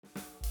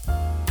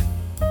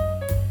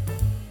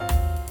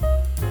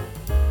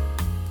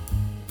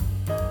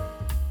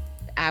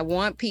I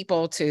want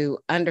people to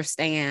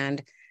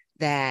understand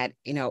that,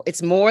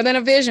 it's more than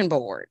a vision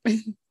board.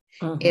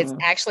 It's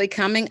actually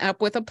coming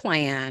up with a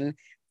plan,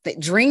 that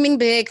dreaming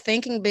big,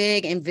 thinking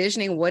big,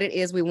 envisioning what it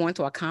is we want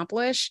to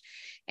accomplish,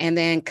 and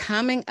then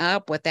coming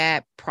up with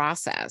that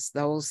process,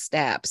 those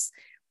steps,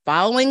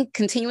 following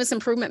continuous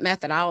improvement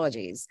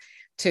methodologies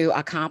to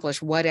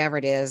accomplish whatever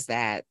it is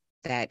that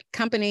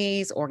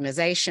companies,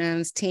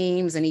 organizations,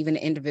 teams, and even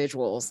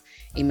individuals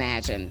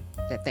imagine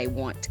that they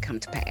want to come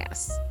to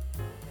pass.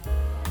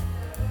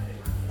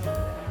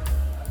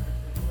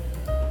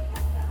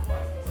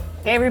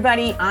 Hey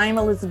everybody, I'm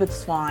Elizabeth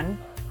Swan.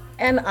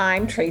 And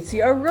I'm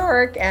Tracy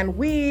O'Rourke, and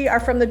we are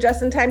from the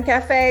Just in Time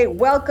Cafe.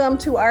 Welcome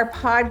to our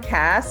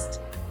podcast.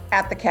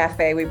 At the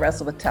cafe, we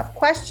wrestle with tough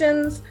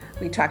questions,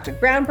 we talk to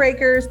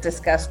groundbreakers,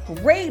 discuss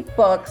great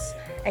books,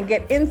 and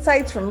get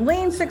insights from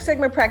Lean Six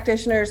Sigma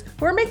practitioners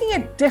who are making a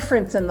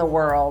difference in the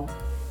world.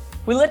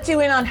 We let you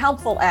in on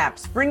helpful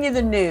apps, bring you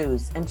the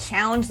news, and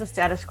challenge the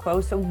status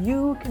quo so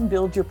you can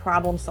build your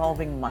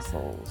problem-solving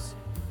muscles.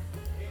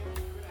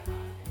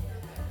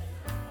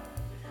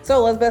 So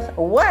Elizabeth,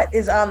 what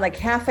is on the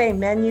cafe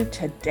menu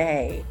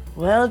today?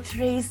 Well,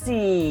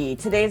 Tracy,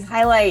 today's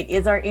highlight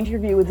is our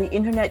interview with the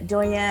internet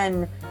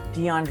doyenne,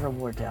 Deondra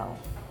Wardelle.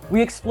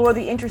 We explore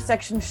the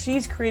intersection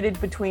she's created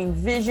between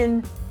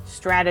vision,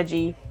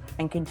 strategy,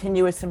 and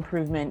continuous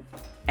improvement,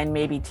 and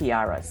maybe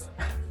tiaras.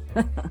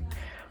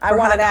 I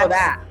want to know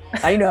that.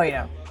 I know you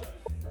know.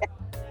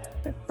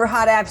 For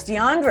Hot Apps,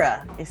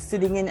 Deondra is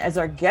sitting in as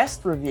our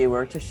guest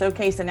reviewer to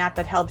showcase an app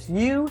that helps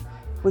you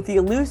with the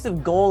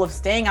elusive goal of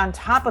staying on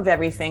top of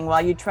everything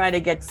while you try to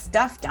get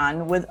stuff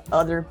done with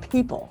other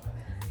people.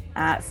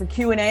 For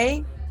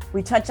Q&A,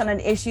 we touch on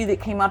an issue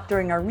that came up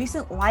during our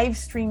recent live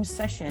stream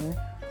session.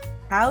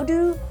 How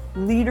do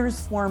leaders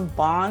form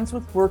bonds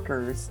with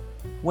workers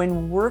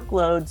when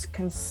workloads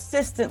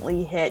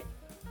consistently hit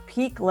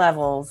peak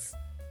levels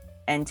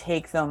and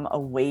take them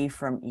away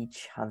from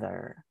each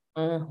other?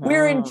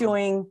 We're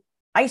enjoying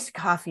iced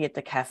coffee at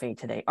the cafe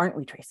today, aren't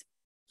we, Tracy?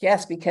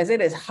 Yes, because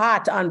it is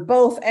hot on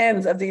both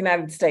ends of the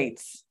United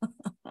States.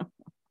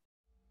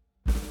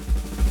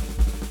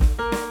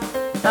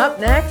 Up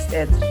next,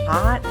 it's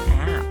Hot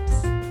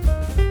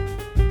Apps.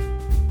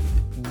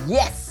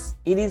 Yes,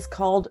 it is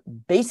called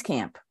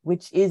Basecamp,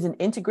 which is an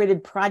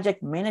integrated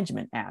project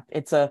management app.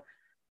 It's a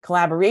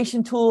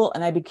collaboration tool,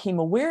 and I became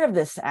aware of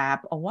this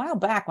app a while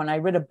back when I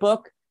read a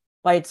book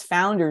by its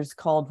founders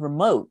called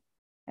Remote.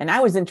 And I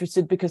was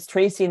interested because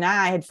Tracy and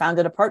I had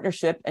founded a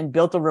partnership and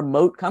built a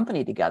remote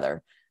company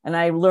together. And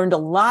I learned a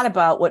lot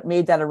about what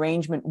made that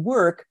arrangement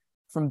work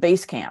from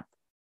Basecamp.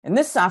 And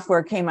this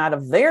software came out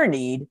of their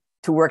need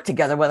to work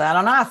together without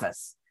an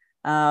office.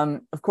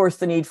 Of course,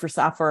 the need for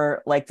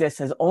software like this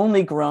has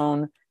only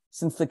grown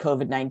since the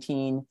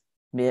COVID-19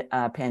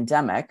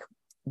 pandemic.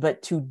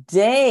 But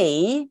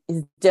today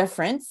is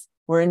different.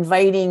 We're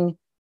inviting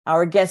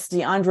our guest,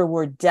 Deondra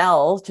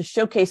Wardelle, to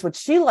showcase what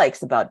she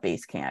likes about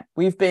Basecamp.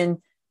 We've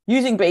been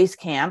using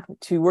Basecamp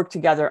to work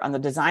together on the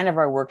design of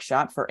our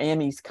workshop for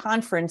AME's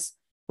conference,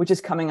 which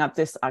is coming up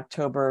this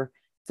October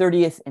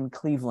 30th in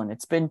Cleveland.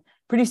 It's been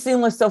pretty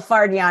seamless so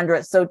far,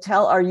 Deondra. So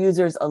tell our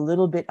users a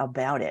little bit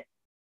about it.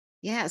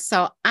 Yeah,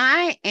 so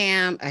I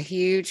am a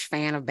huge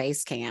fan of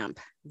Basecamp.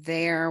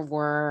 There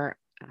were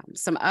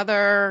some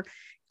other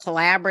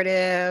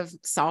collaborative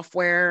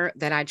software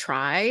that I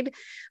tried,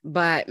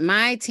 but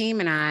my team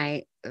and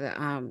I,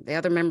 the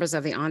other members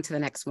of the On to the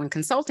Next One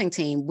consulting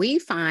team, we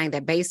find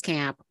that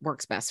Basecamp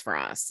works best for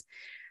us.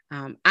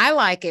 I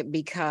like it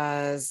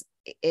because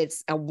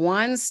it's a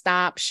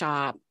one-stop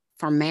shop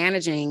for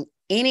managing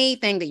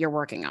anything that you're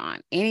working on,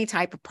 any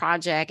type of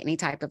project, any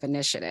type of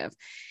initiative.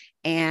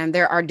 And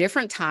there are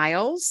different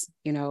tiles.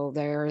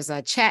 There's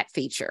a chat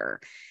feature.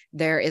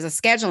 There is a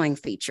scheduling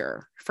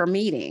feature for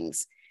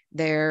meetings.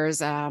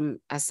 There's a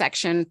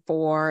section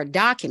for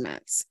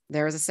documents.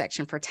 There's a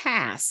section for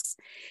tasks.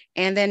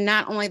 And then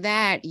not only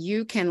that,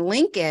 you can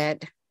link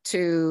it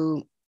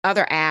to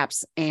other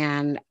apps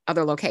and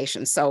other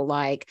locations. So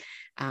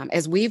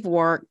as we've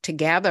worked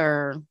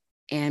together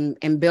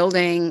in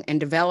building and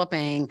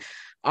developing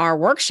our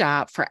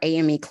workshop for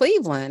AME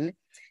Cleveland,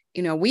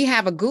 we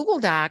have a Google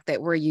Doc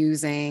that we're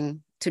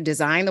using to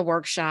design the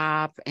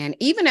workshop. And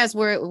even as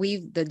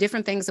the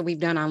different things that we've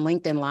done on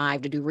LinkedIn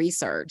Live to do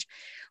research,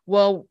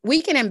 well,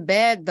 we can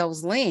embed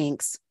those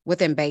links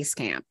within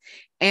Basecamp.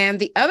 And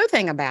the other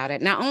thing about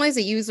it, not only is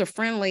it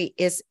user-friendly,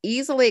 it's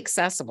easily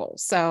accessible.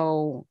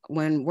 So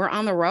when we're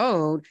on the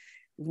road,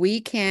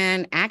 we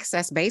can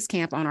access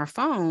Basecamp on our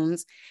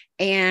phones,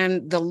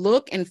 and the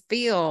look and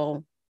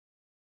feel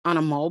on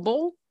a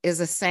mobile is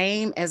the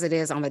same as it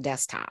is on the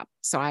desktop.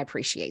 So I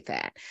appreciate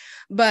that.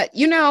 But,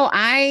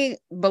 I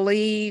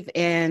believe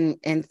in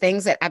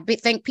things that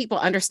think people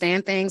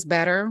understand things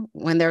better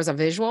when there's a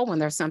visual, when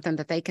there's something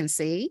that they can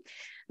see.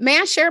 May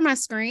I share my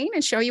screen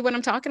and show you what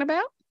I'm talking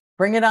about?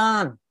 Bring it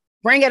on.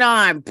 Bring it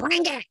on.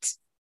 Bring it.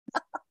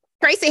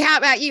 Tracy, how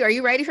about you? Are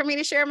you ready for me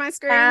to share my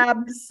screen?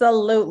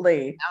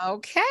 Absolutely.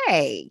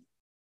 Okay.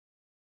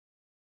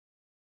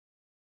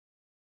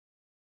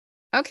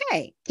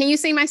 Okay. Can you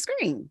see my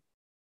screen?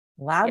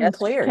 Loud Yes, and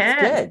clear. we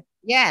It's can. good.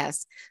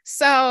 Yes.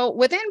 So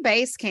within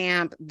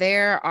Basecamp,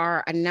 there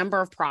are a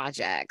number of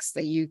projects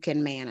that you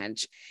can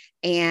manage.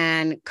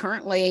 And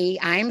currently,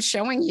 I'm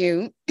showing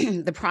you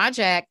the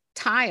project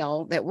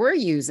tile that we're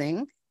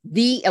using,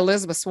 the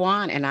Elizabeth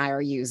Swan and I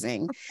are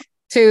using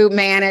to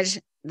manage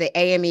the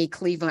AME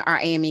Cleveland, our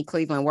AME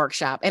Cleveland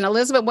workshop. And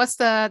Elizabeth, what's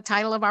the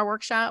title of our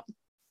workshop?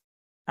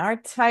 Our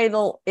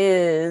title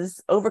is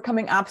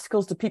Overcoming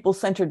Obstacles to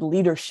People-Centered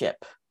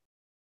Leadership.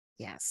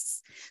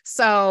 Yes.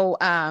 So,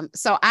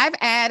 so I've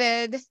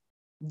added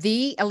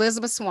the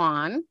Elizabeth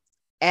Swan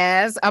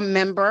as a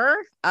member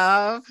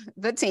of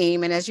the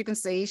team. And as you can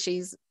see,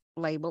 she's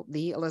labeled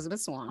the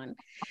Elizabeth Swan.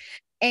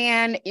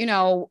 And,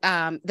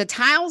 the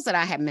tiles that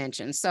I have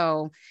mentioned.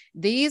 So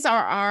these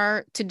are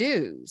our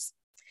to-dos.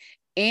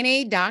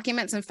 Any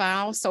documents and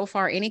files so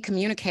far, any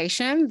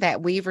communication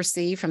that we've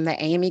received from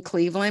the AME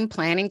Cleveland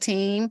planning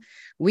team,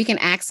 we can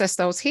access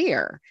those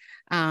here.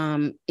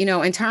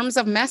 In terms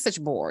of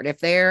message board, if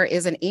there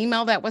is an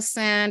email that was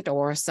sent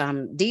or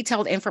some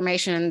detailed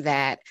information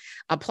that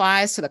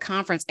applies to the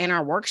conference and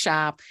our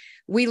workshop,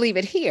 we leave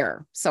it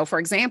here. So for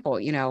example,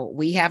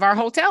 we have our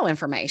hotel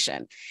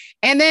information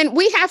and then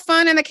we have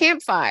fun in the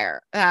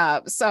campfire.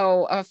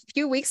 So a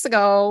few weeks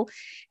ago,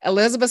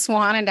 Elizabeth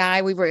Swan and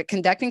I, we were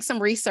conducting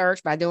some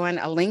research by doing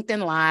a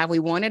LinkedIn Live. We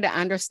wanted to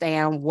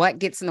understand what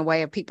gets in the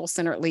way of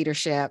people-centered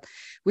leadership.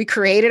 We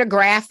created a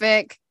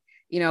graphic.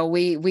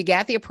 We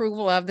got the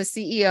approval of the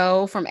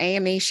CEO from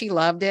AME. She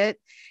loved it.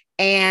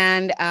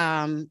 And,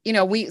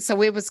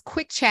 so it was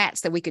quick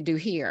chats that we could do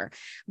here.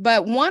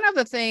 But one of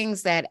the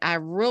things that I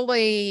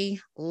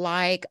really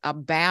like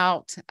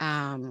about,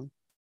 like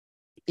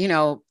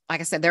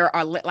I said, there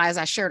are, as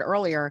I shared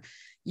earlier,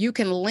 you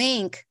can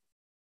link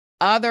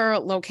other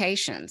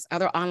locations,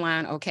 other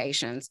online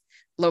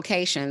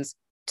locations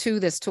to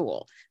this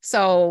tool.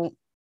 So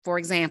for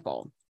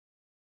example,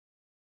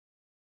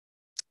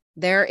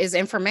 there is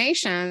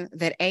information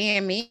that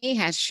AME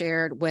has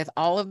shared with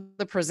all of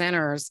the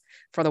presenters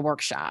for the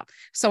workshop.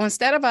 So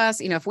instead of us,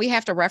 if we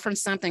have to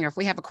reference something or if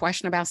we have a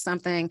question about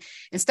something,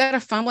 instead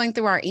of fumbling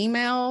through our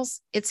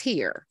emails, it's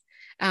here.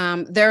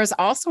 There's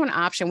also an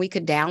option we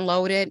could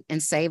download it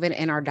and save it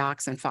in our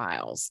docs and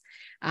files.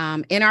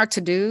 In our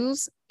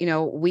to-dos,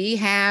 we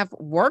have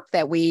work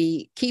that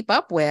we keep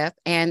up with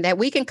and that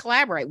we can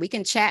collaborate. We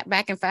can chat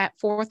back and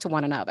forth to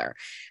one another.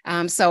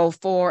 So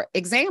for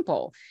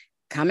example,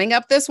 coming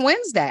up this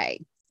Wednesday,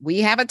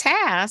 we have a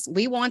task.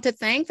 We want to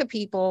thank the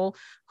people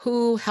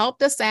who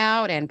helped us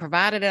out and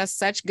provided us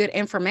such good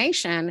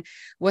information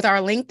with our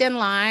LinkedIn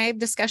Live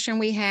discussion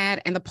we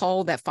had and the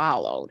poll that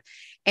followed.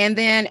 And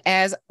then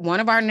as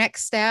one of our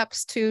next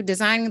steps to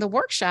designing the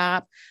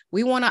workshop,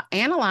 we want to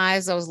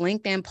analyze those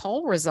LinkedIn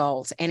poll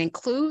results and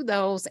include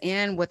those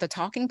in with the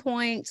talking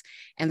points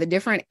and the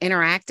different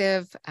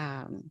interactive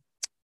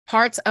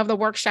parts of the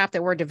workshop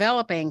that we're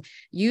developing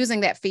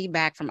using that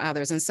feedback from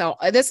others. And so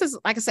this is,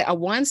 like I said, a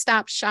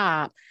one-stop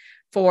shop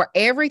for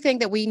everything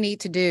that we need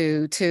to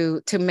do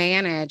to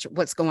manage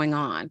what's going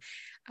on.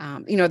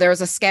 There's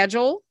a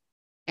schedule,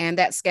 and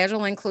that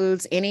schedule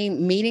includes any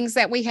meetings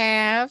that we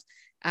have.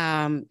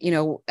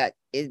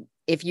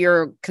 If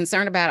you're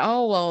concerned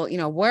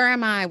about, where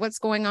am I? What's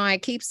going on?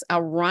 It keeps a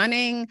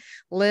running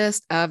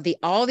list of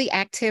all the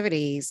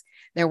activities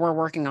that we're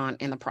working on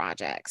in the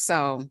project.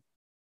 So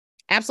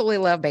absolutely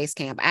love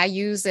Basecamp. I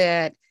use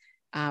it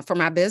for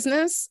my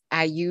business.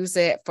 I use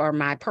it for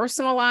my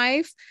personal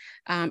life.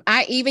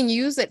 I even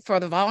use it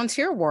for the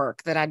volunteer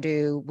work that I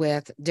do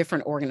with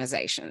different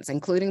organizations,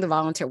 including the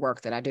volunteer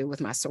work that I do with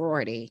my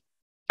sorority,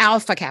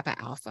 Alpha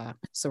Kappa Alpha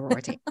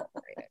sorority.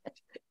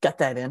 Got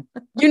that in.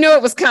 You knew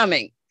it was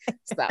coming.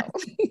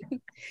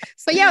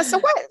 So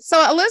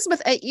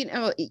Elizabeth,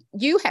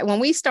 when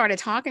we started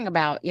talking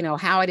about,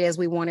 how it is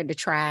we wanted to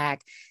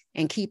track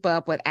and keep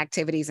up with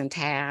activities and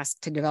tasks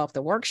to develop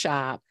the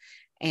workshop,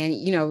 and,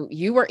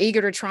 you were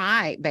eager to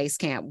try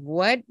Basecamp.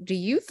 What do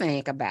you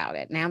think about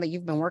it now that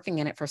you've been working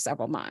in it for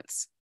several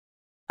months?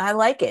 I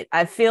like it.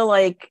 I feel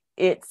like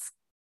it's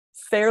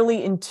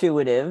fairly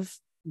intuitive.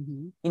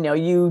 Mm-hmm.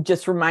 You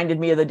just reminded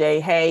me of the day,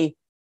 hey,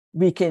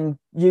 we can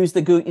use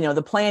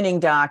the planning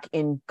doc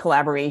in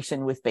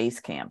collaboration with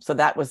Basecamp. So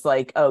that was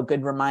like,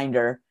 good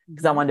reminder,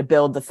 because I wanted to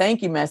build the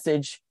thank you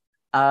message,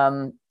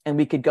 and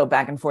we could go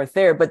back and forth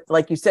there. But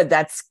like you said,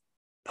 that's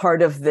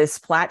part of this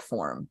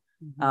platform.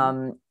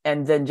 Mm-hmm.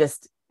 And then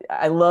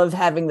I love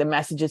having the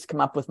messages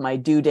come up with my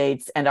due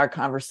dates and our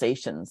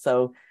conversations.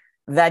 So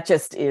that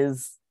just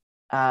is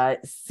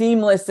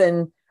seamless,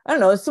 and I don't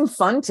know, there's some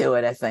fun to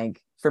it, I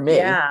think, for me.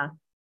 Yeah.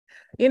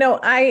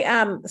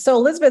 So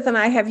Elizabeth and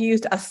I have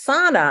used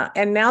Asana,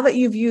 and now that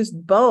you've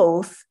used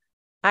both,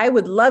 I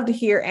would love to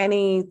hear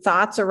any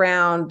thoughts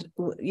around,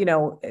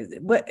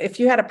 what if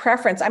you had a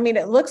preference. I mean,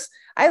 it looks,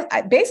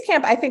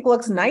 Basecamp, I think,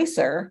 looks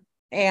nicer,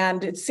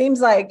 and it seems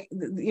like,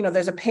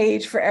 there's a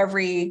page for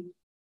every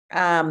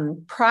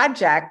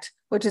project,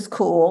 which is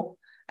cool.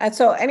 And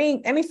so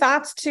any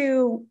thoughts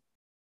to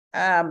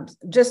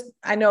Just,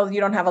 I know you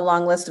don't have a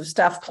long list of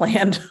stuff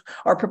planned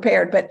or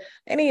prepared, but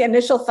any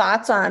initial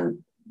thoughts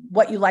on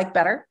what you like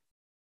better?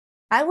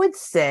 I would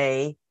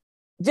say,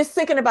 just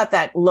thinking about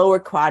that lower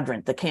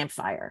quadrant, the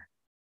campfire,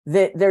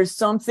 that there's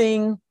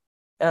something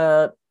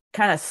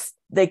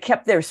they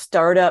kept their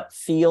startup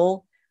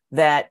feel,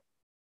 that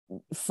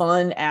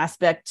fun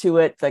aspect to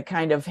it, the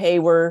kind of, hey,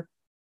 we're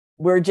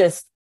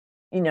just,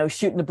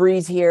 shooting the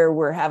breeze here.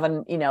 We're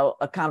having,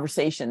 a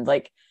conversation.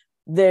 Like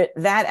that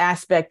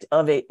aspect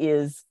of it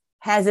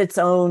has its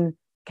own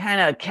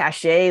kind of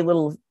cachet,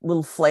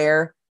 little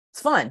flair.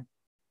 It's fun.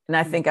 And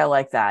I think I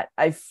like that.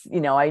 I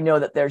know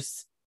that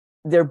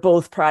they're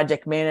both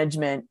project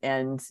management,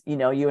 and,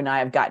 you and I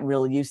have gotten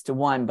really used to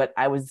one, but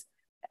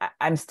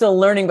I'm still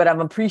learning, but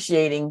I'm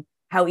appreciating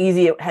how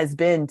easy it has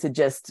been to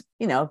just,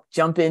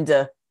 jump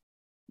into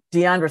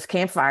Deondra's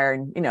campfire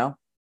and,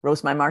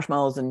 roast my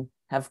marshmallows and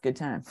have a good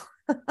time.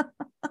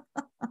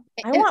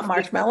 I want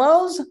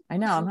marshmallows. I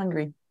know, I'm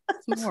hungry.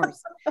 S'mores.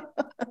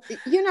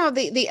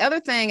 The other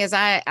thing is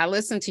I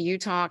listen to you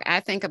talk. I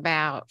think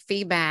about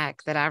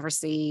feedback that I've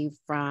received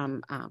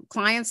from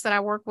clients that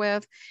I work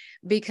with,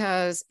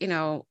 because,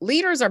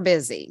 leaders are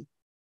busy.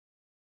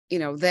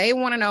 They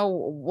want to know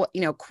what,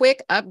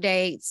 quick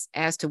updates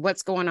as to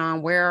what's going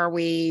on. Where are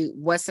we?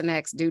 What's the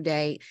next due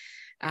date?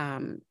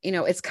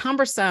 It's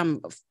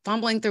cumbersome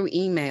fumbling through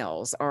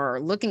emails or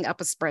looking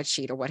up a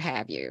spreadsheet or what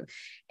have you.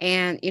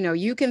 And,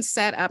 you can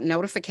set up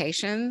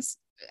notifications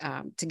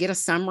to get a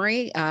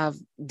summary of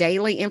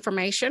daily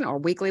information or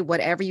weekly,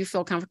 whatever you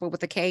feel comfortable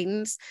with the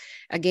cadence.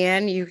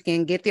 Again, you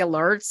can get the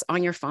alerts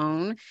on your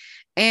phone,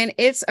 and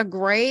it's a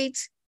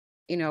great,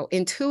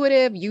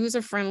 intuitive,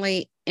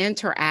 user-friendly,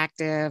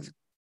 interactive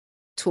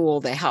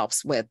tool that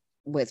helps with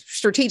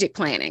strategic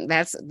planning.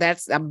 That's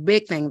a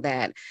big thing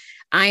that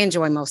I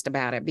enjoy most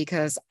about it,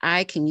 because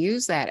I can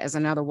use that as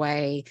another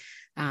way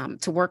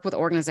to work with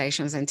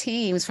organizations and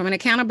teams from an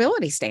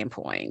accountability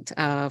standpoint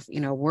of,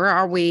 where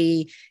are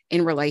we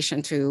in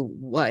relation to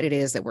what it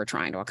is that we're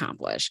trying to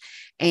accomplish.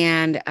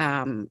 And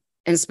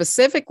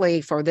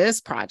specifically for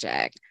this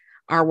project,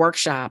 our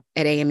workshop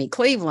at AME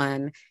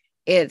Cleveland,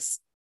 it's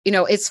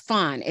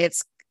fun.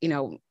 It's,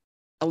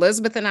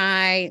 Elizabeth and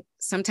I,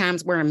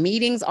 sometimes we're in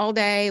meetings all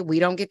day. We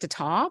don't get to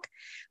talk,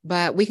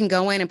 but we can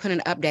go in and put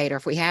an update, or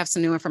if we have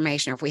some new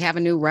information, or if we have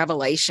a new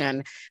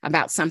revelation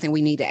about something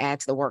we need to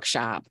add to the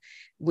workshop,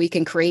 we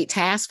can create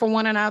tasks for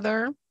one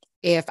another.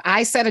 If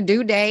I set a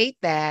due date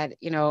that,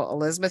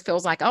 Elizabeth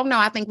feels like, oh no,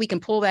 I think we can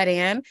pull that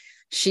in,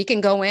 she can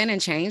go in and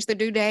change the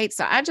due date.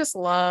 So I just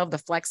love the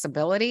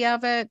flexibility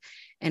of it.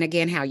 And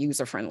again, how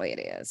user-friendly it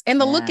is. And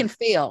the look and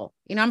feel,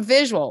 I'm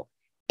visual.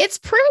 It's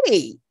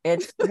pretty.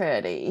 It's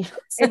pretty.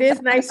 It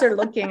is nicer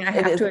looking. I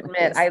have to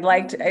admit, I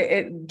liked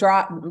it.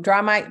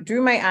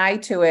 Drew my eye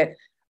to it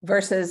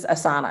versus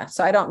Asana.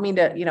 So I don't mean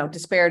to,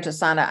 disparage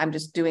Asana. I'm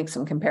just doing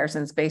some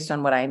comparisons based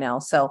on what I know.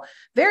 So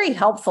very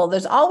helpful.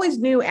 There's always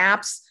new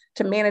apps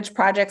to manage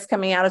projects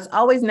coming out. It's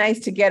always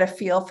nice to get a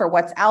feel for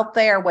what's out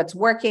there, what's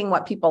working,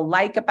 what people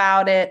like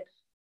about it.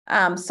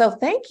 So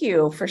thank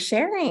you for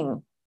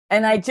sharing.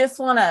 And I just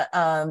want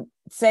to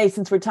say,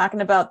 since we're talking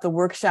about the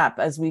workshop,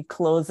 as we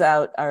close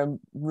out our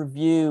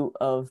review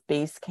of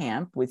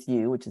Basecamp with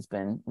you, which has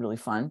been really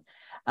fun,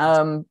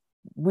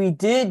 we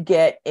did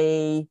get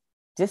a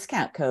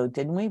discount code,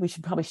 didn't we? We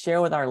should probably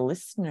share with our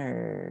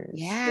listeners.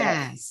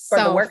 Yes.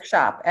 For the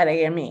workshop at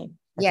AME.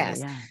 Yes.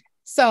 Yeah.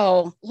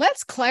 So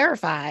let's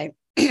clarify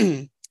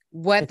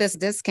what this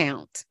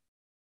discount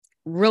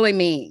really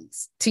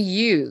means to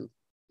you,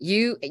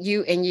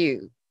 and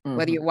you. Mm-hmm.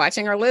 Whether you're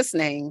watching or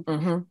listening,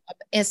 mm-hmm.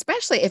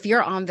 especially if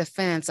you're on the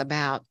fence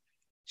about,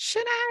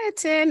 should I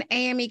attend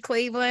AME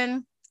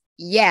Cleveland?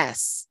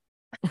 Yes.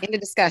 In the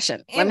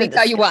discussion. Let me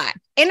tell you why.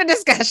 In the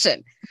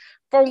discussion.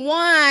 For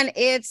one,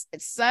 it's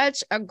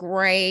such a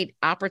great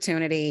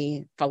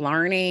opportunity for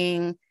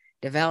learning,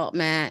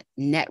 development,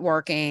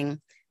 networking.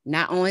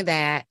 Not only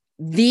that,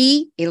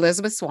 the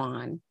Elizabeth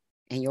Swan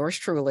and yours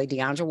truly,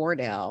 Deondra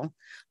Wardelle,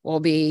 will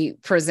be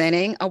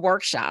presenting a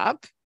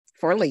workshop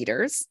for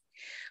leaders.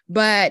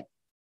 But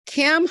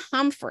Kim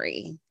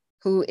Humphrey,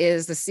 who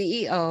is the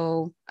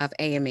CEO of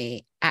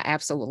AME, I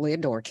absolutely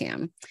adore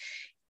Kim.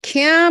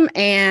 Kim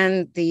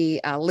and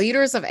the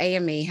leaders of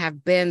AME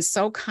have been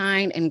so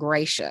kind and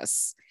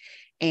gracious.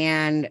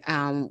 And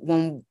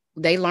when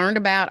they learned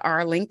about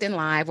our LinkedIn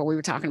Live, where we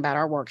were talking about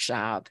our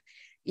workshop,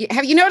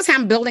 have you noticed how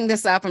I'm building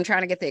this up? I'm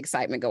trying to get the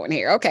excitement going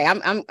here. Okay,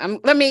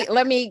 let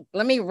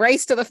me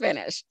race to the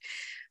finish.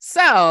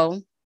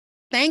 So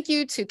thank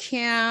you to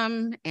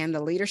Kim and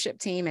the leadership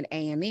team at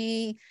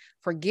AME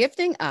for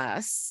gifting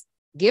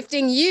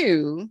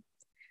you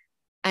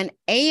an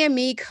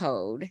AME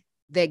code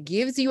that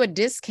gives you a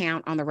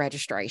discount on the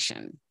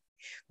registration.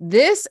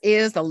 This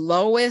is the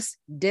lowest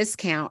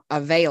discount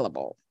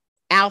available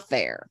out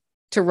there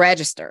to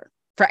register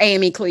for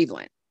AME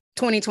Cleveland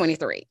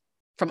 2023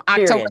 from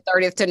October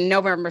 30th to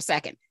November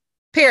 2nd,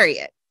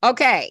 period.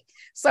 Okay,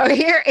 so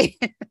here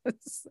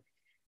is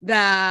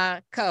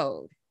the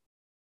code.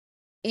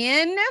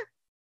 NP-AME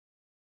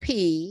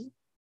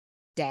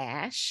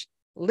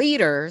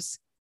leaders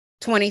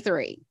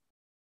 23.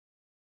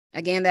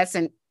 Again, that's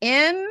an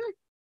N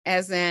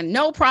as in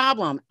no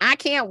problem. I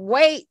can't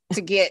wait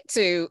to get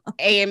to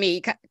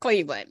AME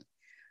Cleveland.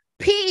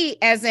 P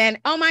as in,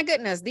 oh my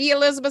goodness, the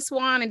Elizabeth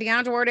Swan and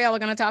Deondra Wardelle are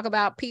going to talk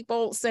about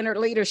people-centered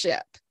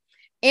leadership.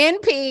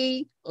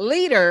 NP,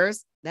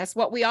 leaders, that's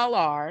what we all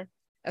are,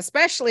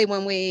 especially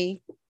when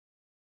we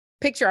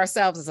picture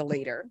ourselves as a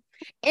leader.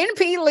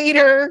 NP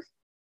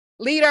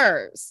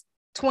leaders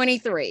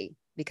 23,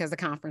 because the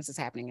conference is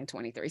happening in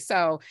 23.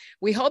 So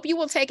we hope you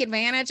will take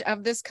advantage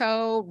of this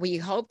code. We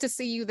hope to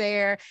see you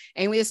there.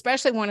 And we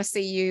especially want to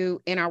see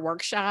you in our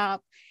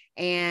workshop.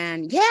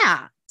 And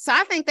yeah, so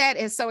I think that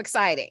is so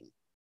exciting.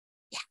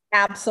 Yeah.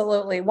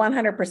 Absolutely.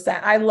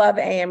 100%. I love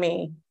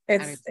AME.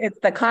 It's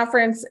the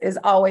conference is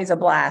always a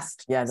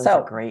blast. Yeah, those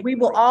are great. We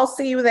will all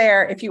see you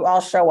there if you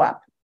all show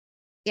up.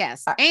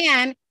 Yes.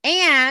 And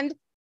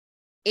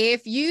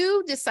if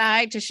you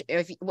decide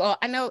to,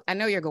 I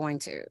know you're going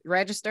to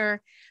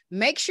register,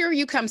 make sure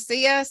you come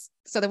see us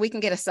so that we can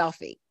get a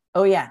selfie.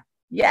 Oh yeah.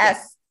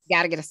 Yes.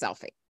 Got to get a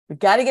selfie. We've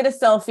got to get a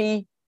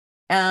selfie.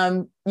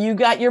 You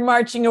got your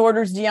marching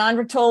orders.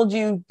 Deondra told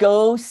you,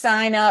 go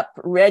sign up,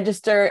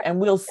 register, and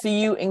we'll see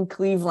you in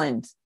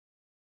Cleveland.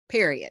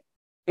 Period.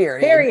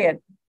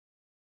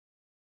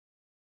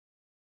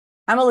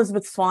 I'm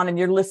Elizabeth Swan, and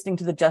you're listening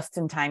to the Just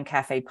in Time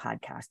Cafe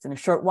podcast. In a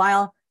short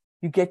while,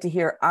 you get to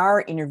hear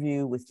our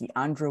interview with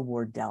Deondra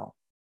Wardelle.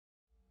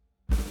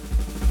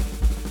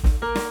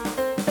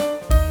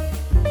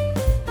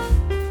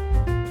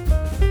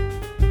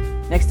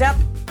 Next up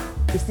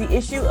is the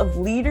issue of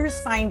leaders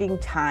finding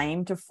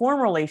time to form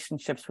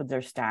relationships with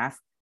their staff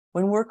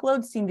when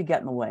workloads seem to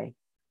get in the way.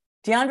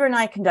 Deondra and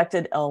I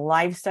conducted a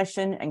live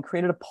session and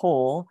created a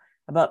poll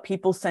about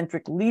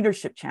people-centric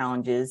leadership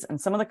challenges,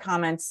 and some of the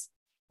comments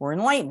were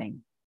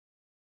enlightening.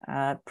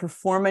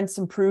 Performance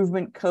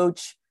improvement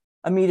coach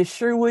Amita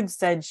Sherwood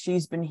said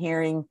she's been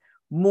hearing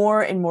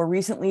more and more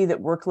recently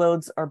that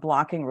workloads are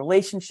blocking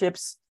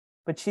relationships,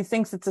 but she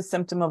thinks it's a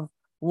symptom of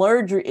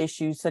larger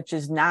issues such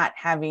as not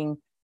having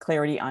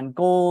clarity on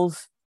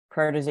goals,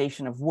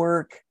 prioritization of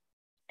work,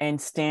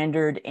 and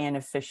standard and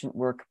efficient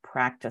work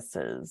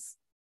practices.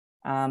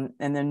 And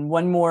then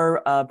one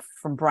more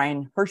from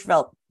Brian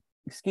Hirschfeld,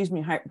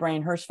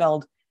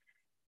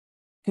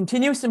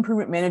 continuous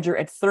improvement manager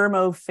at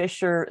Thermo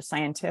Fisher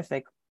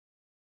Scientific.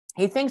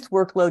 He thinks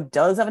workload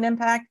does have an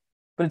impact,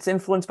 but it's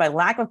influenced by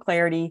lack of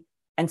clarity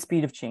and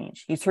speed of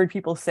change. He's heard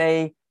people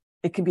say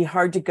it can be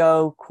hard to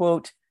go,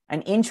 quote,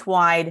 an inch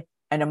wide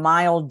and a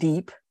mile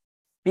deep,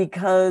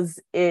 because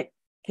it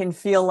can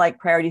feel like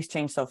priorities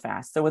change so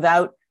fast. So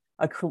without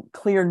a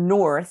clear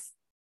north,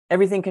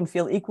 everything can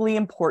feel equally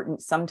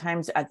important,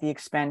 sometimes at the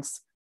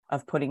expense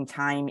of putting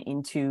time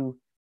into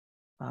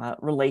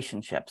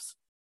relationships.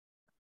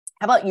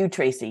 How about you,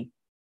 Tracy?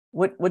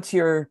 What's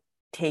your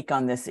take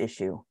on this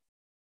issue?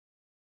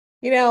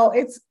 You know,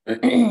 it's,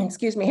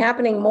 excuse me,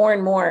 happening more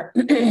and more.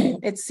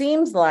 It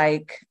seems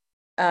like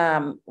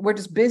we're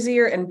just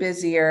busier and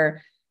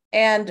busier.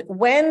 And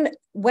when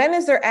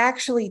is there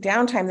actually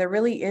downtime? There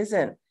really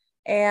isn't.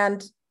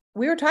 And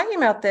we were talking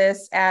about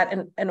this at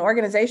an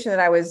organization that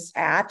I was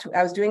at.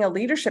 I was doing a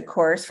leadership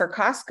course for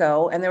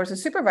Costco, and there was a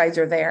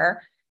supervisor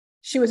there.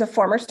 She was a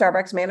former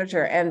Starbucks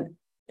manager, and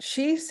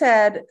she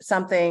said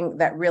something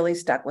that really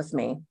stuck with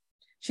me.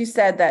 She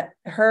said that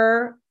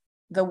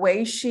the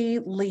way she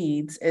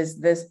leads is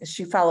this: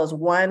 she follows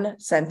one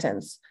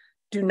sentence: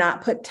 do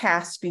not put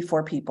tasks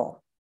before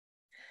people.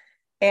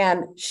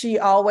 And she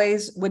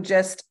always would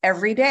just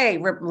every day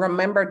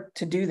remember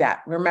to do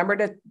that. Remember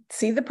to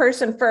see the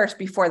person first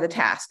before the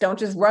task. Don't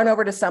just run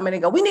over to somebody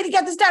and go, we need to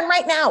get this done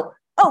right now.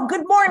 Oh,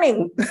 good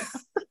morning.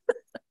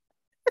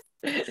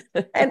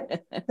 And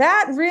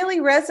that really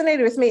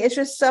resonated with me. It's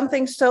just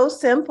something so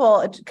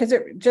simple, because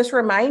it just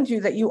reminds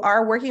you that you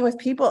are working with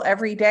people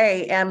every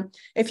day. And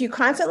if you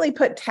constantly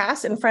put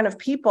tasks in front of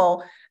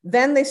people,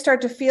 then they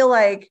start to feel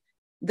like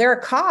they're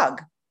a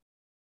cog.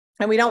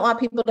 And we don't want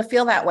people to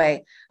feel that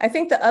way. I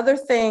think the other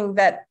thing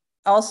that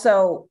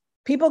also,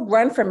 people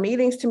run from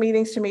meetings to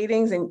meetings to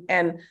meetings,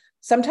 and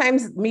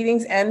sometimes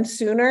meetings end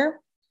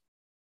sooner.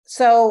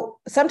 So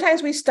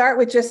sometimes we start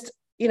with just,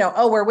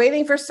 we're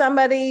waiting for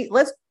somebody.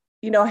 Let's,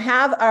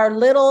 have our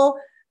little,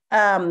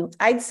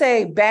 I'd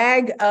say,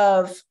 bag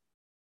of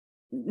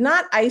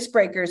not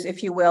icebreakers,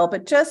 if you will,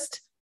 but just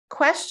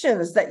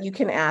questions that you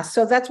can ask.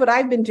 So that's what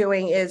I've been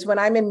doing, is when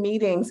I'm in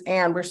meetings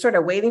and we're sort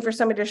of waiting for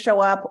somebody to show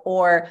up,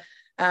 or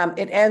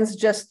it ends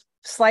just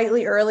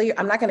slightly early,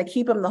 I'm not going to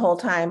keep them the whole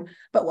time,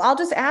 but I'll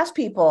just ask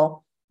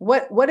people,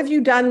 what have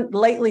you done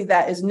lately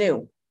that is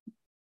new?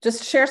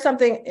 Just share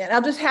something, and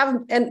I'll just have,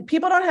 and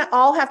people don't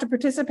all have to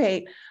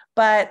participate,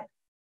 but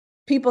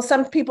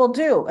some people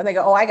do, and they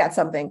go, oh, I got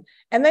something.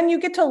 And then you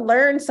get to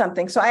learn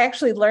something. So I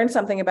actually learned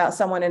something about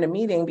someone in a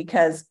meeting,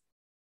 because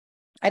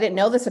I didn't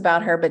know this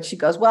about her, but she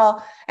goes,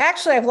 well,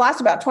 actually, I've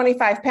lost about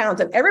 25 pounds.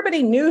 And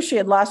everybody knew she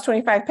had lost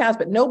 25 pounds,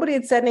 but nobody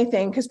had said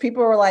anything, because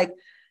people were like,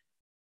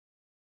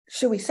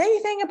 should we say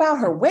anything about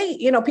her weight?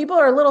 People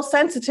are a little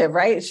sensitive,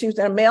 right? She was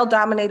in a male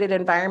dominated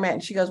environment.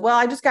 And she goes, well,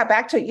 I just got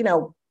back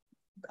to,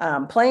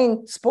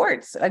 playing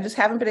sports. I just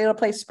haven't been able to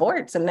play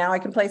sports. And now I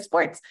can play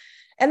sports.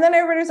 And then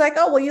everybody's like,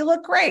 oh, well, you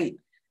look great.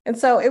 And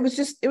so it was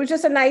just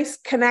a nice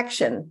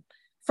connection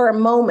for a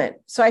moment.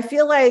 So I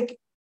feel like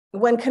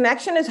when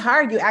connection is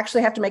hard, you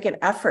actually have to make an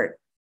effort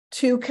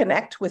to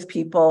connect with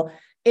people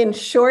in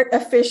short,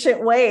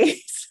 efficient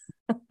ways.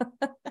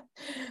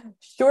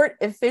 Short,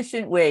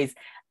 efficient ways.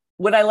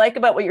 What I like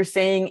about what you're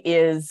saying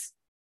is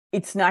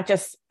it's not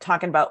just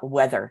talking about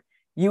weather.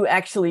 You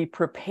actually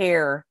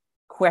prepare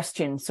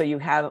questions so you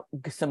have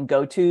some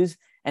go-tos.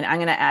 And I'm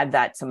going to add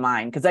that to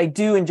mine because I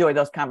do enjoy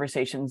those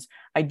conversations.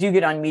 I do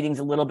get on meetings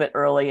a little bit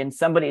early and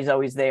somebody's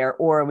always there,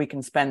 or we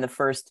can spend the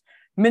first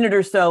minute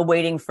or so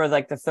waiting for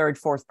like the third,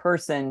 fourth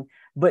person,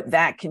 but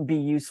that can be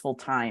useful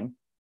time.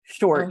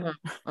 Short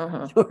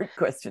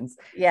questions.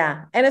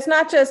 Yeah. And it's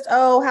not just,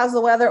 oh, how's the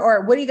weather?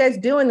 Or what are you guys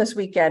doing this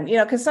weekend?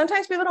 Because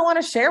sometimes people don't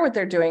want to share what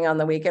they're doing on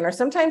the weekend, or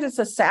sometimes it's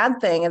a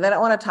sad thing and they don't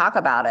want to talk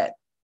about it.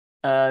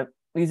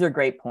 These are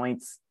great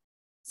points.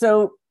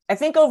 So I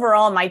think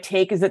overall, my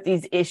take is that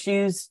these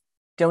issues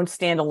don't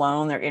stand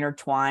alone. They're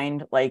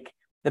intertwined. Like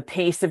the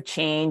pace of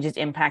change is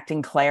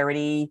impacting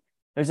clarity.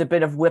 There's a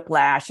bit of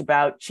whiplash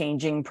about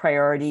changing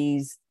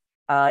priorities.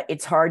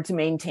 It's hard to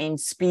maintain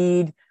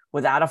speed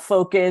without a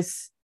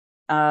focus.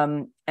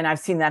 And I've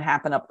seen that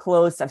happen up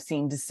close. I've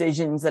seen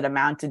decisions that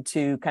amounted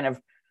to kind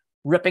of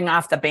ripping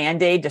off the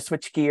Band-Aid to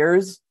switch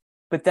gears.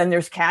 But then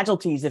there's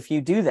casualties if you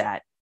do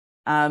that.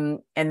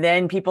 And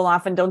then people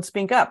often don't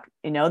speak up.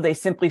 They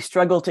simply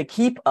struggle to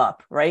keep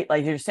up, right?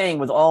 Like you're saying,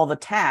 with all the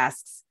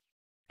tasks,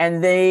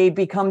 and they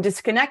become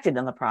disconnected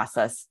in the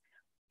process.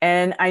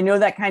 And I know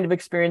that kind of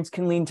experience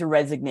can lead to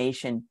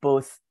resignation,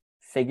 both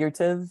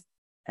figurative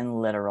and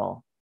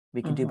literal.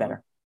 We can do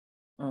better.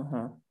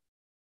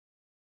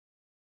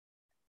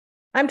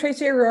 I'm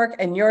Tracy O'Rourke,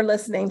 and you're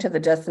listening to the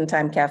Just in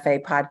Time Cafe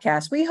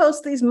podcast. We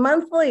host these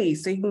monthly,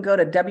 so you can go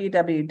to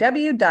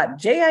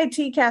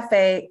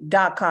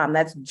www.jitcafe.com.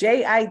 That's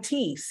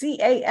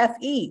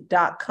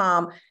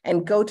JITCAFE.com,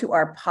 and go to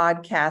our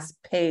podcast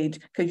page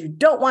because you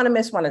don't want to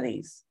miss one of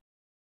these.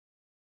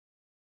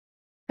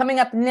 Coming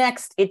up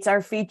next, it's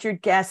our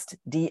featured guest,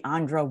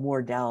 Deondra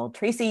Wardelle.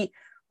 Tracy,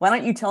 why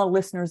don't you tell our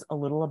listeners a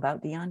little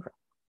about Deondra?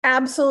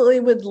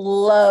 Absolutely would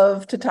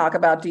love to talk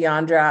about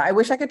Deondra. I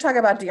wish I could talk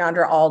about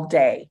Deondra all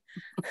day.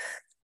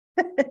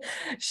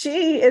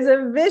 She is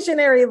a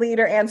visionary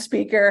leader and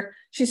speaker.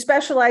 She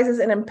specializes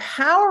in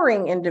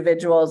empowering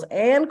individuals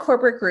and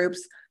corporate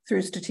groups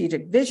through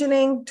strategic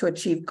visioning to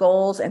achieve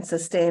goals and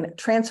sustain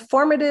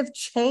transformative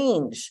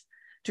change.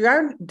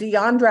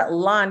 Deondra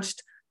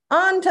launched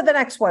On to the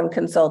Next One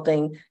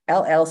Consulting,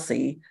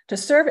 LLC, to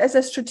serve as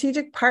a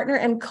strategic partner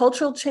and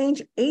cultural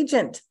change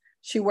agent.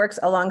 She works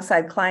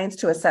alongside clients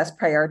to assess,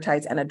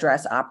 prioritize, and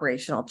address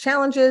operational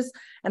challenges,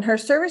 and her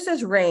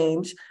services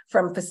range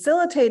from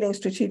facilitating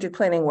strategic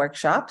planning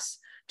workshops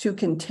to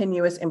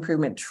continuous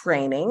improvement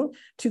training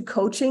to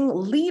coaching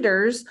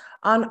leaders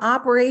on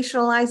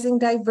operationalizing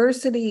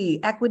diversity,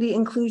 equity,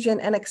 inclusion,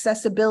 and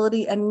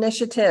accessibility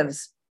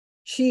initiatives.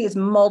 She is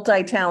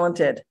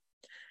multi-talented.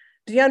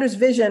 Deondra's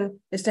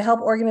vision is to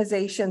help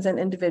organizations and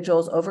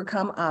individuals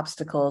overcome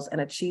obstacles and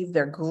achieve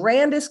their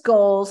grandest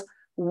goals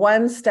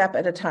one step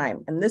at a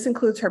time. And this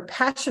includes her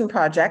passion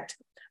project,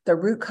 the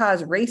Root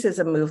Cause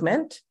Racism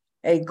Movement,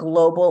 a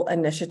global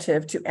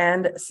initiative to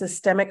end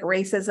systemic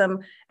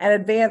racism and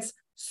advance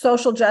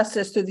social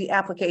justice through the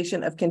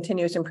application of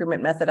continuous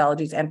improvement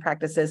methodologies and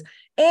practices.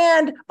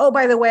 And, oh,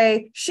 by the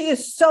way, she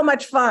is so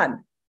much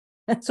fun.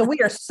 So we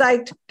are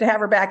psyched to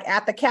have her back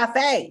at the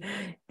cafe.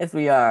 Yes,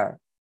 we are.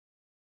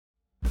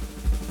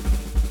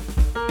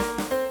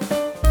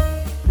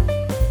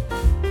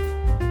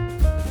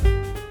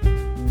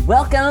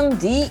 Welcome,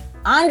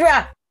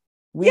 Deondra.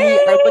 We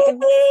are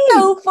looking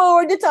so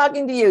forward to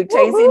talking to you.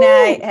 Tracy and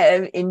I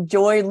have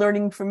enjoyed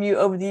learning from you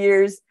over the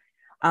years,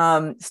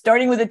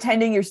 starting with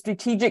attending your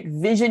strategic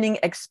visioning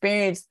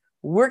experience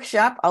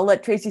workshop. I'll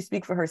let Tracy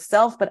speak for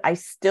herself, but I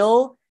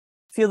still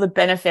feel the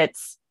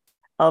benefits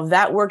of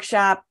that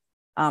workshop,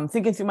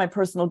 thinking through my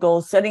personal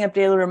goals, setting up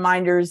daily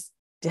reminders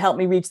to help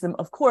me reach them.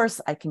 Of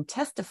course, I can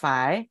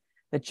testify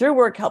that your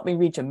work helped me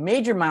reach a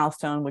major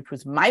milestone, which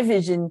was my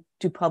vision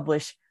to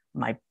publish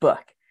my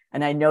book.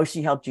 And I know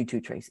she helped you too,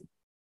 Tracy.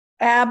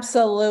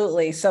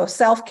 Absolutely. So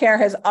self-care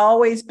has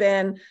always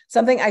been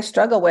something I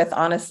struggle with,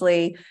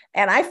 honestly.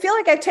 And I feel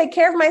like I take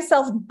care of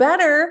myself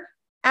better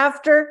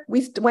after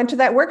we went to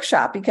that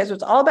workshop because it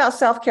was all about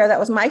self-care. That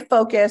was my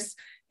focus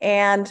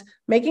and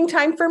making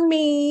time for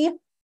me.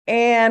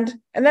 And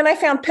then I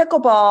found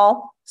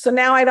pickleball. So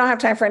now I don't have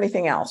time for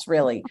anything else,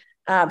 really.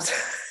 It's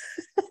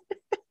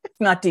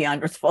not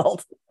Deondra's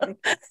fault.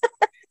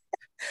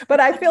 But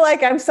I feel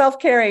like I'm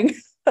self-caring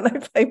when I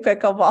play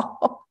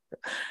pickleball.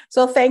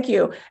 So thank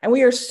you. And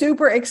we are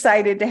super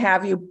excited to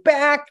have you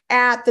back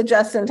at the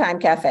Just in Time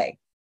Cafe.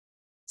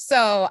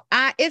 So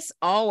it's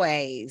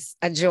always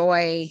a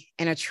joy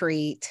and a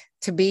treat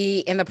to be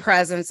in the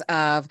presence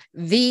of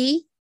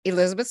the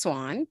Elizabeth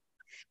Swan,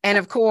 and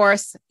of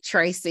course,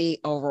 Tracy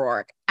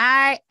O'Rourke.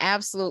 I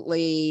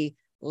absolutely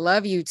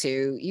love you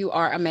two. You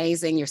are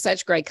amazing. You're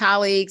such great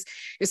colleagues.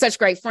 You're such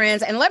great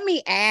friends. And let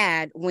me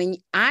add, when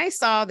I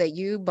saw that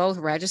you both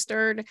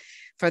registered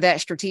for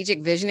that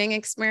strategic visioning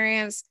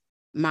experience,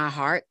 my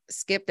heart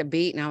skipped a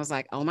beat and I was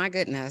like, oh my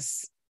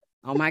goodness.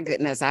 Oh my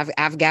goodness.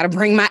 I've got to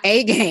bring my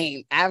A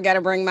game. I've got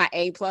to bring my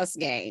A+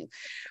 game.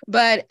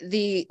 But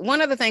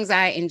one of the things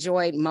I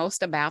enjoyed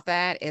most about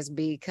that is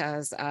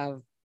because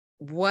of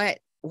what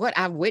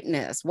I've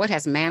witnessed, what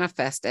has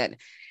manifested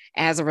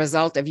as a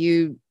result of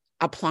you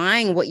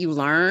applying what you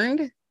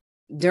learned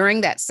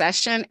during that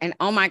session. And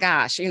oh my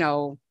gosh,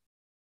 look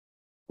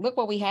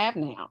what we have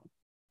now.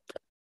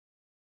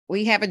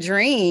 We have a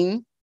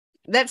dream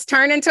that's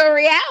turned into a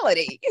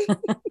reality.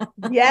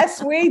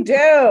 Yes, we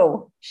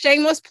do.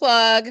 Shameless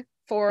plug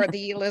for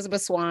the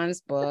Elizabeth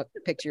Swan's book,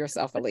 Picture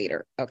Yourself a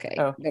Leader. Okay.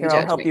 Oh, here,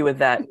 I'll help you with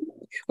that.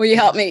 Will you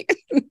help me?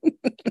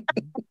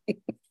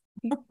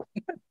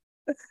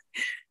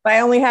 If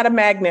I only had a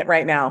magnet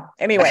right now.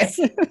 Anyway.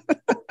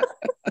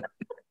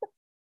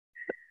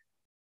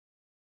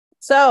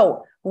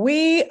 So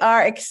we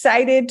are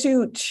excited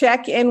to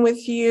check in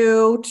with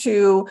you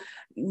to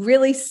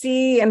really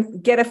see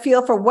and get a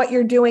feel for what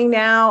you're doing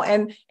now.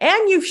 And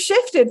you've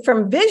shifted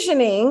from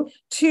visioning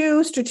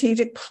to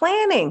strategic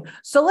planning.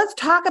 So let's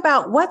talk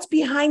about what's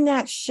behind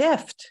that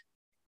shift.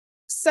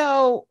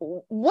 So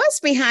what's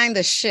behind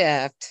the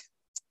shift?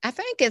 I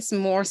think it's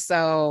more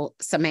so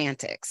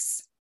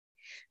semantics,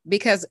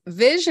 because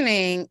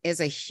visioning is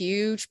a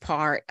huge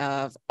part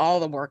of all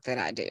the work that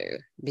I do,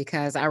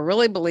 because I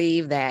really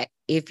believe that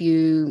if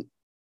you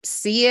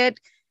see it,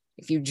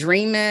 if you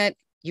dream it,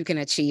 you can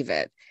achieve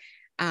it.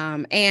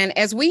 And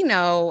as we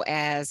know,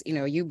 as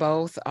you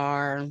both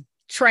are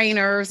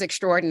trainers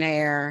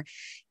extraordinaire,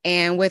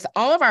 and with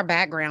all of our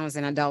backgrounds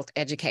in adult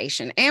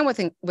education and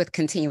with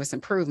continuous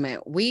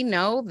improvement, we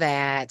know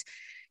that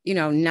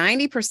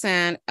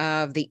 90%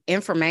 of the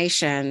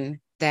information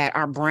that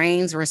our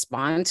brains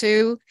respond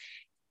to,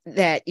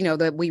 that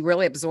we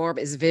really absorb,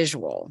 is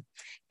visual.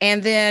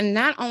 And then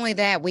not only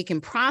that, we can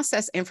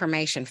process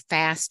information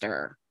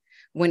faster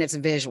when it's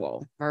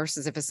visual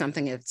versus if it's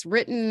something that's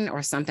written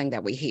or something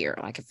that we hear,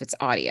 like if it's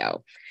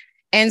audio.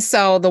 And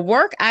so the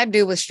work I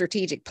do with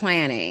strategic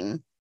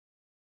planning,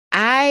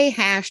 I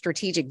have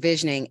strategic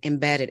visioning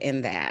embedded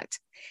in that.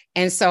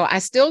 And so I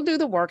still do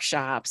the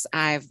workshops.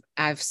 I've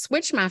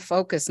switched my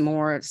focus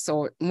more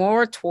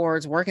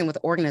towards working with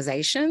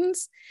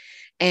organizations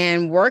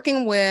and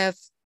working with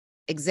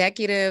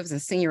executives and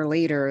senior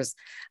leaders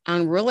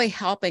on really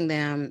helping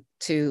them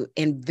to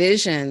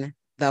envision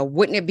the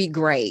wouldn't it be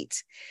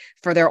great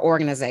for their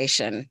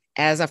organization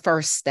as a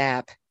first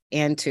step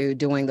into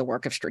doing the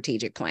work of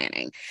strategic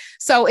planning.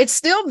 So it's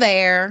still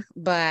there,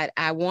 but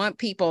I want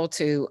people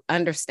to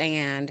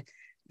understand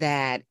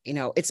that,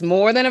 it's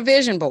more than a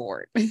vision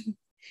board.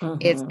 Mm-hmm.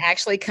 It's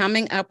actually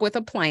coming up with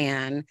a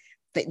plan,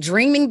 that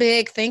dreaming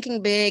big,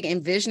 thinking big,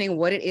 envisioning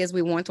what it is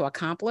we want to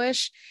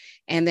accomplish,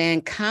 and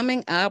then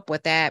coming up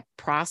with that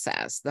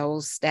process,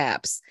 those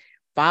steps,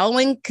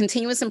 following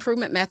continuous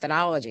improvement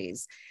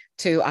methodologies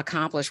to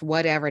accomplish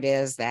whatever it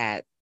is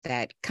that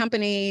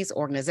companies,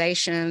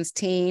 organizations,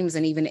 teams,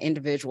 and even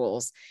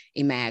individuals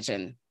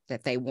imagine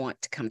that they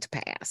want to come to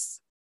pass.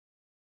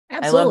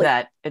 Absolutely. I love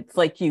that. It's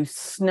like you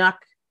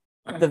snuck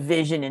the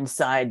vision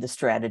inside the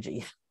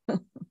strategy.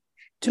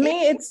 To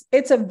me,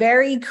 it's a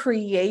very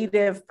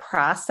creative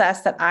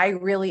process that I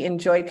really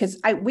enjoy, because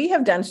we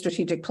have done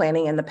strategic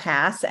planning in the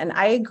past, and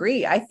I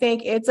agree. I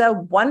think it's a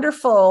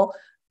wonderful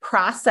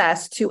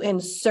process to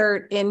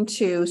insert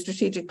into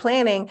strategic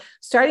planning,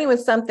 starting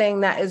with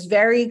something that is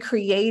very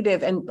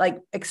creative and like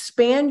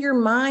expand your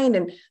mind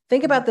and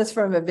think about this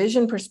from a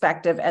vision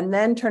perspective, and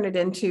then turn it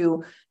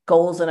into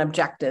goals and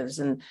objectives.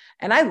 And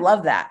I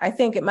love that. I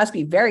think it must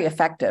be very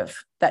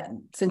effective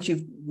since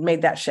you've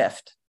made that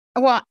shift.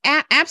 Well,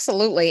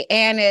 absolutely.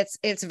 And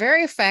it's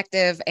very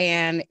effective.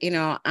 And,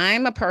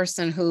 I'm a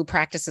person who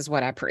practices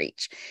what I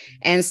preach.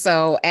 And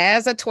so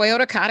as a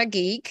Toyota Kata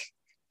geek,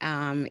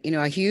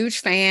 a huge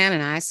fan,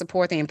 and I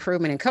support the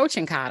improvement in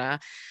coaching kata,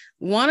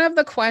 one of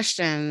the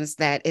questions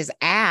that is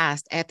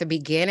asked at the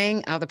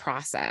beginning of the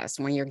process,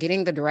 when you're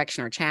getting the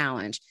direction or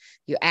challenge,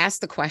 you ask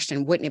the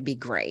question, wouldn't it be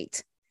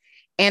great?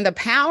 And the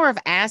power of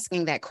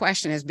asking that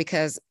question is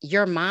because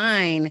your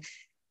mind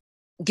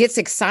gets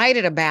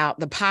excited about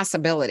the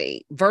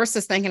possibility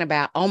versus thinking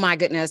about, oh my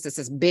goodness, this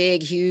is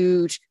big,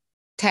 huge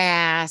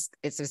task.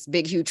 It's this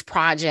big, huge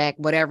project,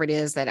 whatever it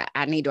is that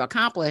I need to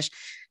accomplish.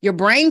 Your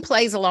brain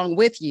plays along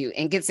with you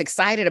and gets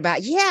excited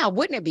about, yeah,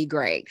 wouldn't it be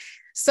great?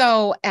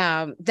 So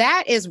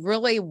that is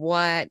really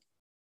what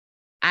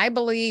I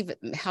believe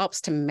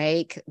helps to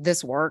make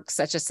this work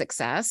such a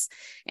success.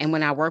 And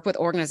when I work with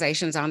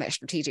organizations on that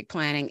strategic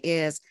planning,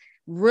 is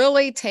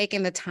really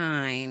taking the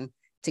time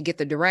to get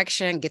the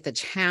direction, get the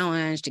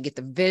challenge, to get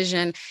the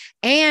vision.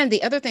 And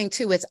the other thing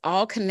too, it's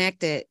all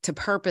connected to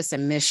purpose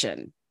and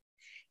mission.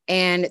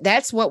 And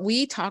that's what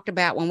we talked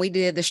about when we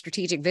did the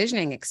strategic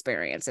visioning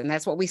experience. And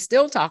that's what we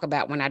still talk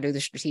about when I do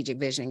the strategic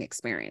visioning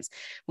experience.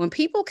 When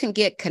people can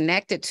get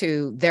connected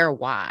to their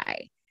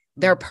why,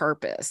 their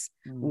purpose,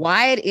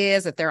 why it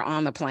is that they're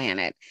on the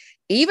planet,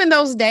 even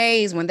those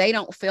days when they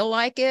don't feel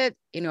like it,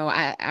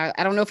 I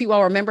don't know if you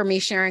all remember me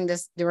sharing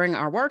this during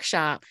our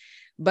workshop,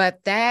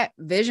 but that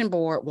vision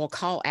board will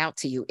call out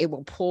to you. It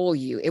will pull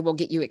you. It will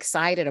get you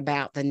excited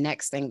about the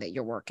next thing that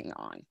you're working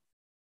on.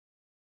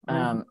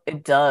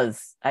 It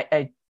does.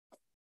 I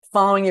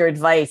following your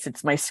advice,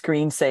 it's my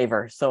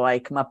screensaver. So I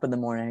come up in the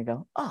morning and I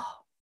go, oh,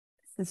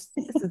 this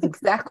is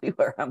exactly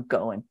where I'm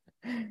going.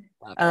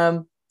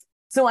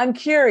 So I'm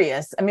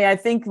curious. I mean, I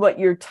think what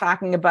you're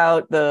talking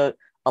about, the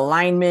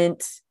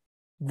alignment,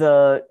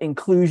 the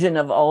inclusion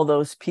of all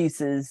those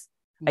pieces,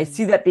 I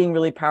see that being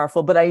really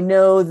powerful, but I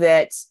know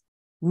that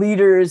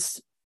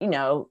leaders,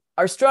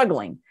 are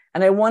struggling.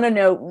 And I want to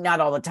know,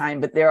 not all the time,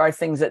 but there are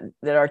things that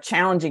are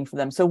challenging for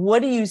them. So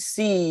what do you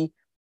see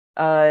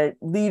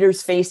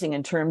leaders facing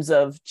in terms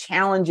of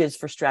challenges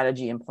for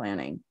strategy and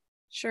planning?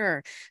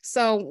 Sure.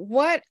 So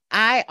what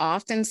I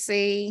often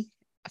see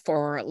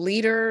for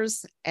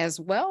leaders, as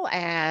well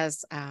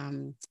as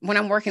when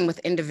I'm working with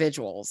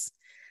individuals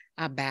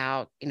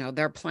about,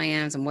 their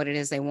plans and what it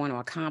is they want to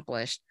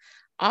accomplish,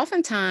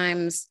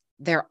 oftentimes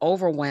they're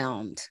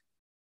overwhelmed.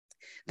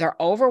 They're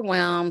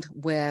overwhelmed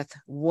with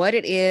what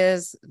it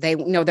is they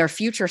know, their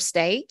future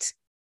state,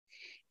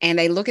 and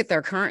they look at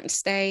their current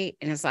state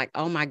and it's like,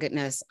 oh my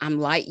goodness, I'm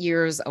light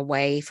years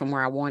away from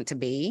where I want to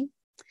be.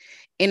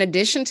 In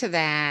addition to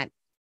that,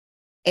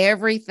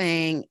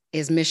 everything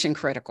is mission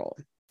critical.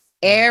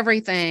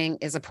 Everything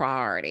is a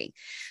priority.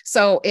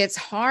 So it's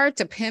hard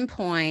to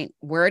pinpoint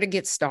where to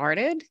get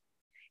started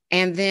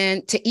and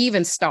then to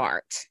even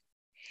start.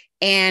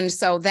 And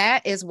so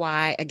that is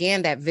why,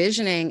 again, that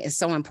visioning is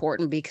so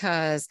important,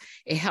 because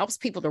it helps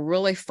people to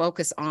really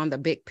focus on the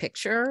big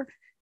picture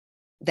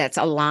that's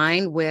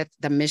aligned with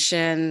the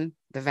mission,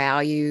 the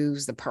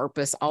values, the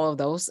purpose, all of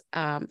those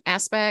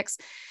aspects.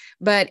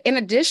 But in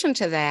addition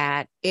to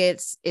that,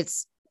 it's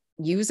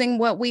using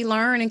what we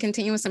learn in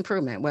continuous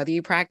improvement, whether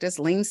you practice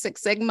Lean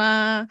Six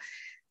Sigma,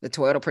 the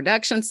Toyota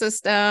production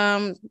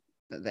system,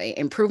 the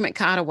improvement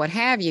kata, what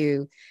have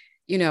you.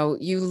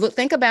 You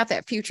think about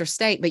that future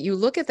state, but you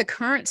look at the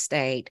current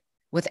state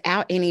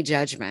without any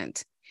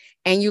judgment.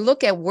 And you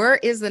look at where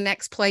is the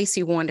next place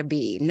you want to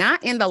be,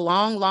 not in the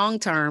long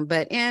term,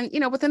 but in,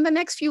 within the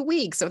next few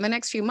weeks or the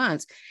next few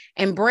months,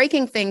 and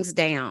breaking things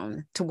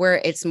down to where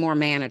it's more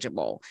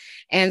manageable.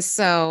 And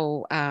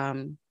so,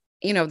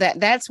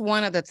 that's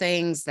one of the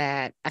things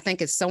that I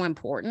think is so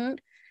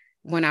important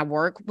when I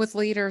work with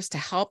leaders, to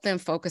help them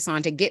focus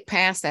on, to get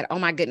past that, oh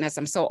my goodness,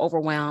 I'm so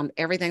overwhelmed,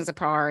 everything's a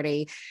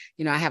priority.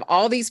 I have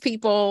all these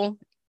people,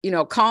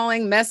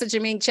 calling,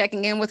 messaging me,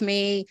 checking in with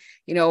me,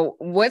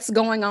 what's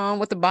going on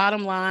with the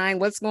bottom line,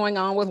 what's going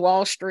on with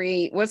Wall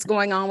Street, what's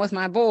going on with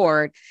my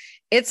board.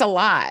 It's a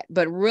lot,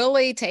 but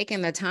really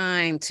taking the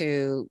time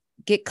to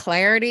get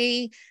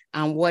clarity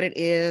on what it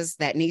is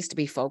that needs to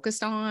be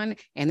focused on,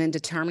 and then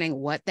determining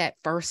what that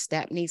first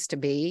step needs to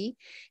be,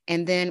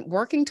 and then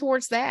working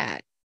towards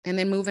that, and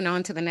then moving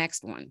on to the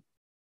next one.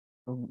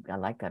 Ooh, I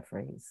like that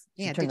phrase.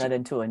 Yeah, turn that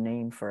into a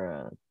name for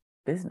a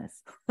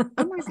business. Oh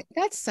my God,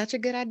 that's such a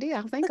good idea.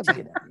 I'll think about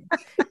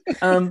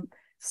it.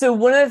 So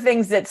one of the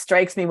things that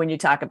strikes me when you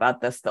talk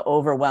about this, the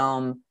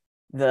overwhelm,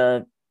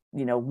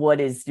 what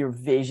is your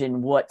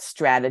vision? What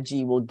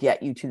strategy will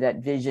get you to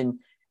that vision?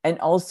 And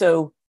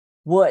also,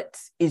 what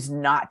is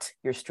not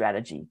your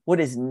strategy? What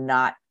is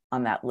not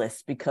on that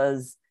list?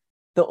 Because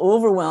the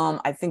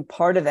overwhelm, I think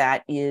part of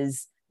that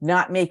is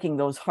not making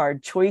those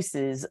hard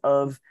choices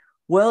of,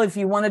 well, if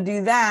you want to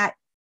do that,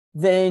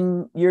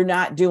 then you're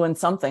not doing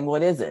something.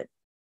 What is it?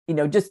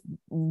 Just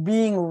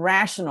being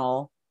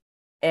rational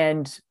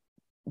and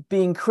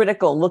being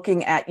critical,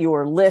 looking at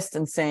your list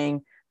and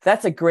saying,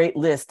 that's a great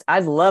list.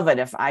 I'd love it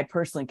if I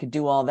personally could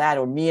do all that,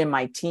 or me and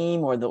my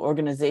team or the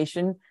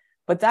organization,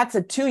 but that's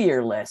a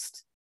 2-year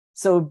list.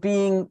 So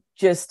being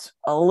just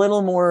a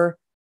little more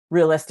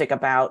realistic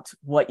about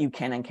what you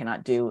can and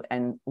cannot do,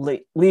 and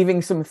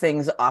leaving some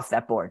things off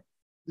that board.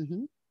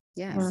 Mm-hmm.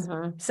 Yes.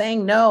 Mm-hmm.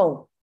 Saying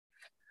no.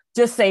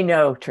 Just say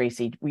no,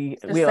 Tracy. We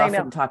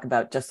often talk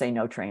about just say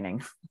no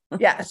training.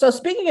 Yeah. So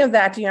speaking of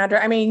that,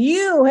 Deondra, I mean,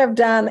 you have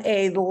done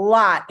a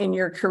lot in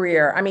your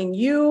career. I mean,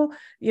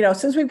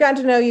 since we've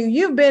gotten to know you,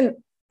 you've done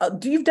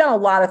a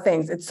lot of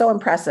things. It's so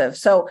impressive.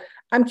 So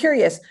I'm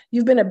curious,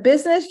 you've been a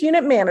business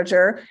unit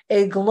manager,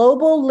 a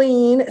global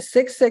Lean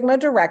Six Sigma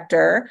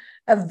director,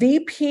 a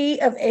VP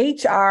of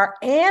HR,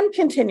 and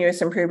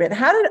continuous improvement.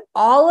 How did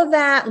all of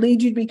that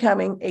lead you to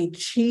becoming a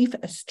chief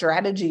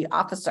strategy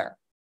officer?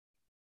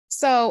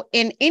 So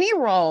in any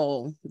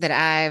role that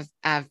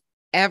I've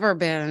ever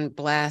been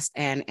blessed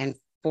and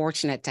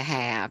fortunate to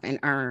have and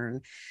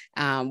earn,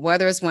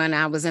 whether it's when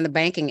I was in the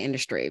banking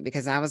industry,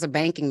 because I was a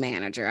banking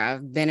manager.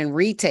 I've been in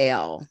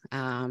retail.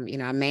 I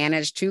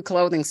managed 2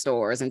 clothing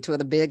stores and 2 of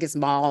the biggest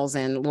malls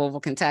in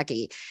Louisville,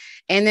 Kentucky.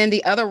 And then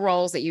the other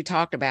roles that you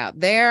talked about,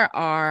 there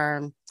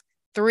are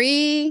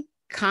three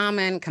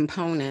common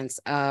components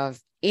of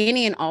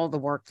any and all the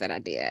work that I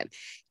did.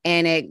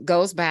 And it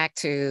goes back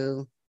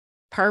to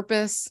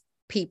purpose,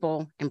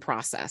 people, and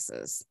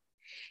processes.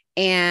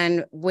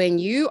 And when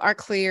you are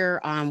clear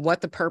on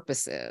what the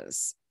purpose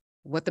is,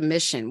 what the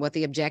mission, what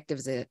the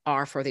objectives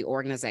are for the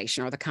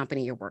organization or the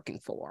company you're working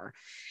for,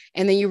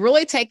 and then you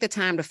really take the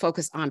time to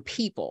focus on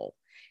people,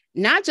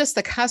 not just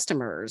the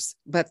customers,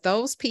 but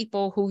those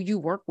people who you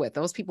work with,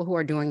 those people who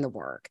are doing the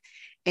work.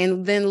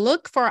 And then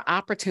look for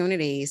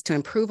opportunities to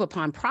improve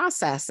upon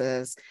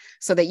processes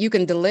so that you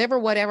can deliver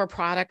whatever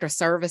product or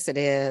service it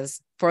is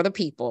for the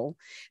people,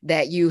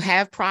 that you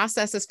have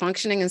processes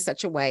functioning in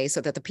such a way so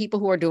that the people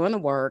who are doing the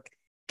work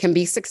can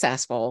be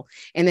successful.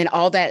 And then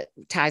all that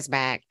ties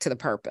back to the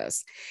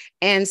purpose.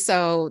 And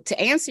so to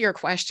answer your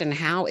question,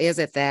 how is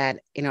it that,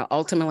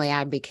 ultimately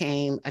I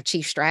became a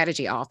chief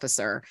strategy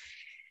officer?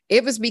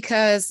 It was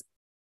because,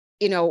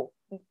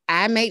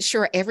 I made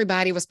sure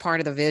everybody was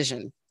part of the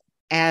vision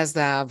as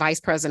the vice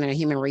president of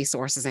human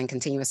resources and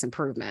continuous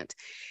improvement.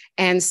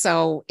 And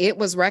so it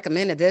was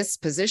recommended, this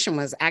position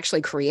was actually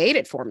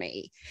created for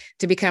me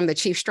to become the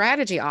chief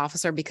strategy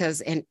officer,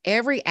 because in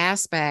every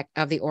aspect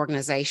of the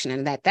organization,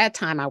 and at that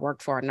time I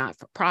worked for a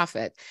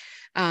not-for-profit,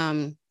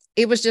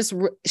 it was just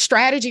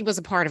strategy was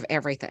a part of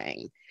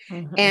everything.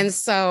 Mm-hmm. And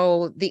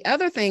so the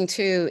other thing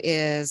too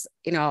is,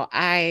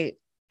 I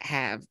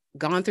have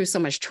gone through so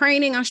much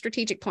training on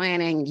strategic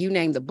planning. You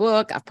name the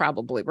book, I've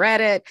probably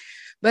read it.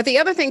 But the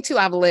other thing too,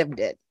 I've lived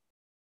it.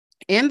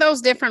 In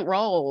those different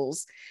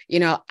roles,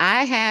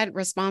 I had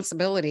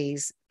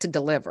responsibilities to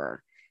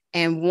deliver.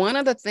 And one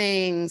of the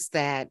things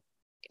that,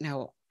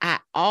 I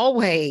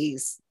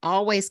always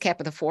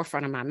kept at the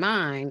forefront of my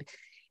mind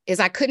is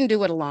I couldn't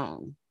do it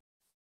alone.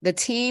 The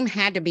team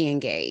had to be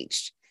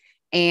engaged.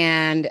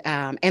 And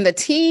the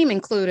team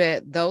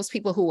included those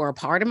people who were a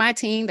part of my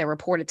team that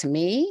reported to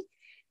me,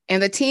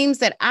 and the teams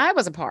that I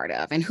was a part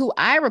of and who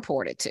I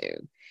reported to.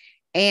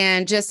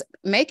 And just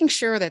making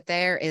sure that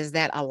there is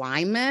that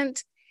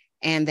alignment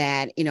and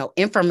that,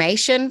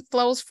 information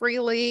flows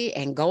freely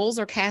and goals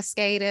are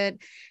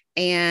cascaded.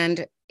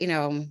 And,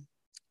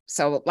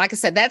 so like I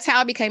said, that's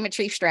how I became a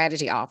chief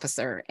strategy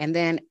officer. And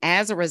then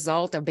as a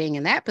result of being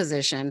in that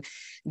position,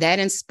 that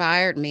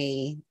inspired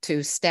me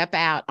to step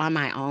out on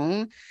my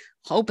own,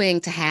 hoping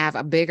to have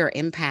a bigger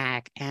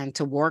impact and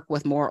to work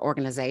with more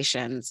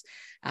organizations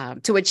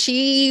to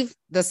achieve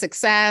the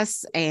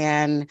success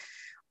and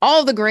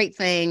all the great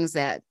things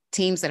that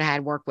teams that I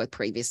had worked with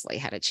previously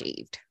had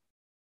achieved.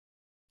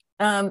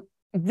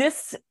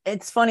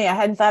 It's funny, I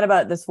hadn't thought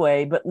about it this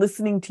way, but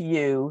listening to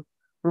you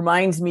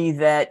reminds me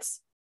that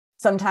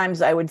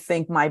sometimes I would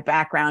think my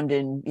background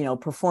in,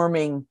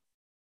 performing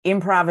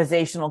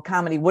improvisational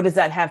comedy, what does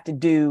that have to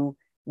do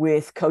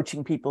with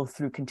coaching people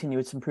through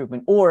continuous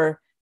improvement?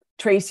 Or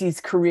Tracy's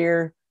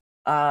career,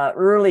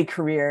 early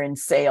career in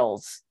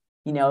sales,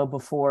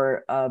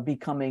 before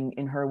becoming,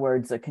 in her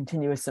words, a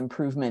continuous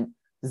improvement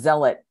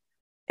zealot.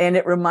 And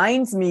it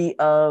reminds me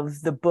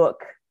of the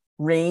book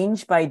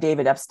Range by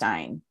David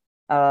Epstein.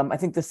 I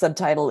think the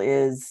subtitle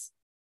is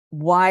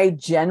Why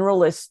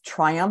Generalists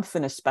Triumph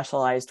in a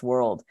Specialized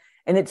World.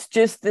 And it's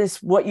just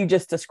this, what you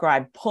just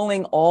described,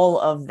 pulling all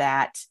of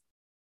that,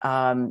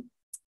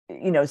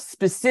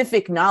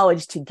 specific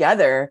knowledge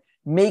together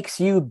makes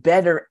you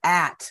better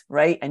at,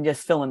 right? And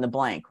just fill in the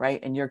blank,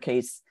 right? In your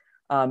case,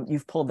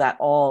 you've pulled that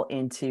all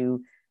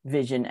into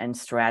vision and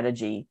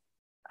strategy,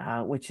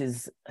 which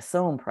is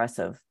so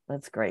impressive.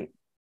 That's great.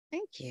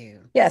 Thank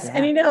you. Yes. Yeah.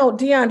 And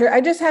Deondra, I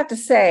just have to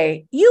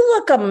say, you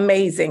look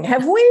amazing.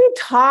 Have we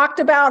talked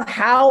about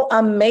how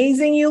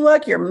amazing you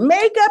look? Your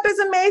makeup is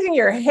amazing.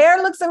 Your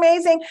hair looks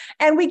amazing.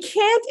 And we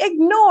can't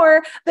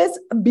ignore this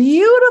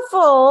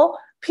beautiful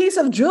piece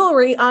of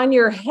jewelry on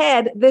your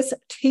head, this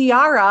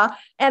tiara.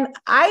 And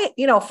I,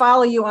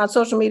 follow you on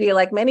social media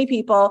like many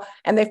people,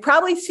 and they've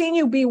probably seen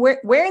you be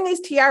wearing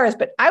these tiaras,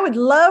 but I would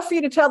love for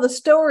you to tell the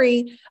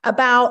story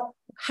about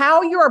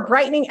how you are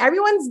brightening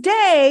everyone's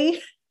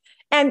day.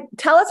 And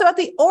tell us about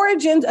the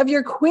origins of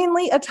your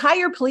queenly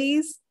attire,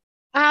 please.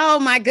 Oh,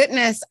 my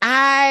goodness.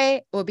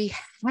 I will be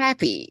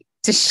happy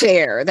to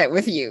share that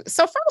with you.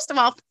 So first of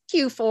all, thank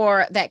you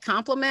for that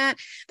compliment.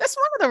 That's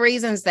one of the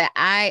reasons that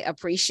I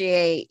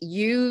appreciate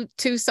you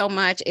two so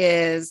much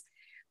is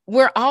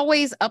we're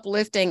always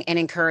uplifting and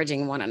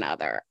encouraging one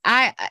another.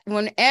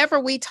 Whenever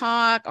we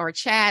talk or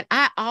chat,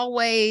 I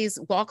always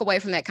walk away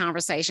from that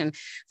conversation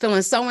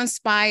feeling so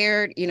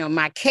inspired.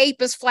 My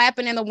cape is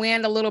flapping in the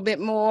wind a little bit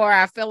more.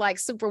 I feel like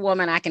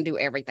Superwoman. I can do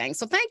everything.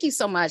 So thank you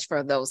so much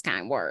for those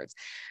kind words.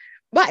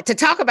 But to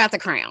talk about the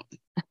crown.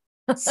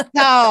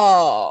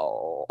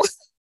 So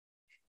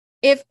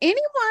if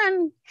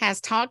anyone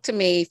has talked to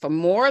me for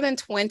more than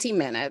 20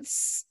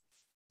 minutes,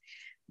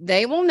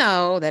 they will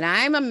know that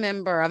I'm a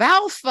member of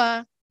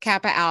Alpha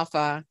Kappa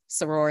Alpha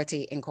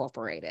Sorority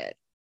Incorporated.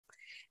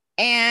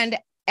 And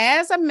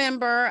as a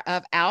member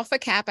of Alpha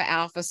Kappa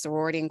Alpha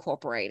Sorority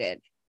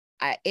Incorporated,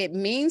 it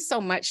means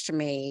so much to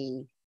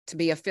me to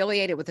be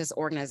affiliated with this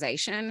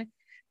organization,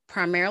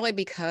 primarily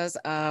because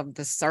of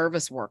the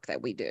service work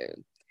that we do.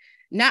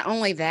 not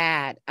only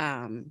that,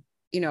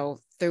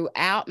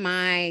 throughout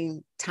my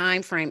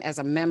time frame as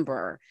a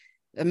member,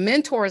 the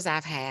mentors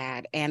I've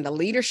had and the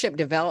leadership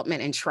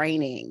development and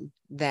training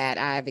that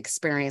I've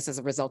experienced as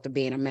a result of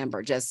being a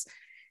member,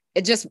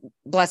 it just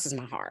blesses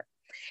my heart.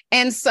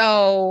 And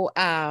so,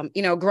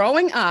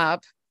 growing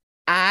up,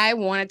 I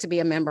wanted to be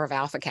a member of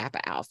Alpha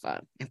Kappa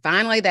Alpha. And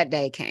finally, that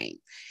day came.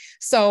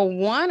 So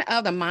one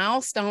of the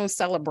milestone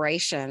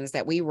celebrations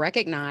that we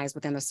recognize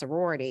within the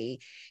sorority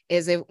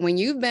is when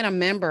you've been a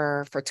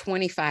member for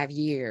 25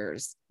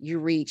 years, you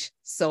reach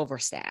silver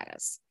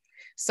status.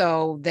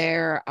 So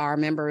there are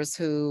members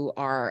who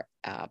are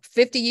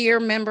 50-year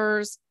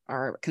members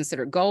are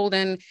considered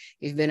golden.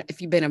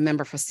 If you've been a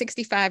member for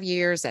 65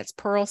 years, that's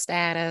pearl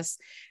status.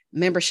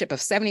 Membership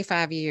of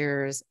 75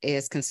 years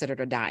is considered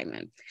a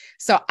diamond.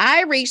 So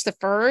I reached the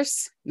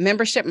first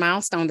membership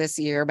milestone this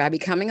year by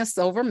becoming a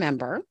silver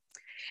member.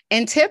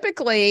 And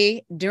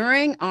typically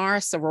during our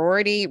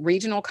sorority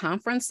regional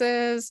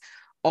conferences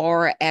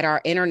or at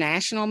our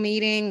international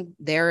meeting,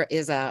 there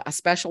is a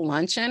special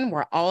luncheon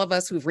where all of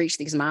us who've reached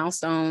these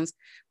milestones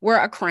wear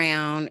a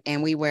crown,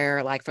 and we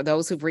wear, like, for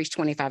those who've reached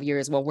 25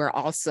 years, we'll wear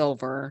all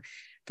silver.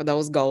 For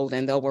those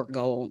golden, they'll wear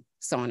gold,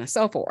 so on and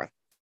so forth.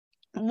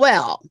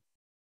 Well,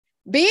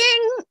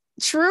 being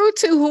true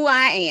to who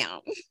I am,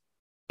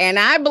 and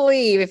I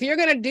believe if you're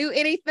going to do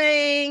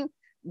anything,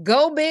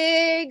 go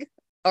big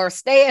or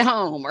stay at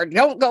home or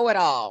don't go at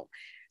all.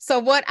 So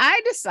what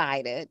I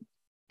decided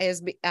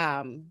is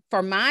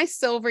for my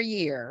silver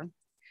year,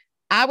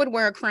 I would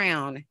wear a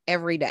crown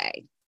every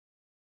day.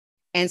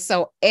 And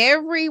so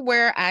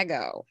everywhere I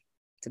go,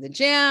 to the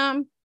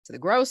gym, to the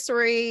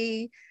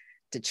grocery,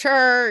 to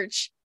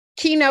church,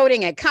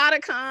 keynoting at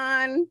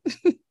Catacon,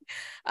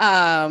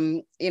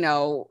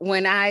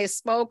 when I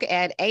spoke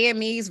at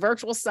AME's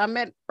virtual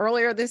summit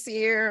earlier this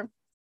year,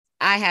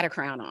 I had a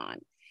crown on.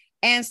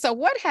 And so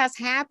what has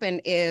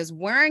happened is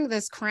wearing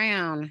this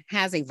crown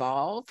has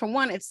evolved. For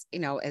one, it's,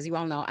 as you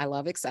all know, I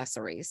love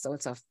accessories. So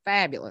it's a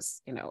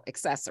fabulous,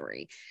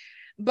 accessory.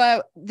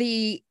 But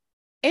the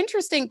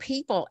interesting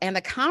people and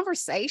the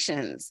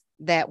conversations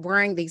that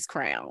wearing these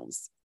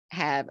crowns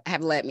have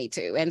led me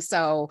to. And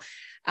so,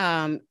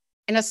 and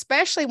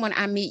especially when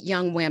I meet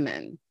young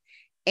women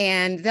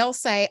and they'll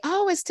say,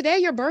 "Oh, is today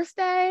your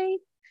birthday?"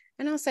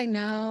 And I'll say,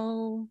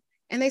 "No."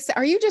 And they say,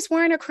 "Are you just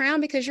wearing a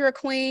crown because you're a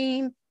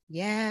queen?"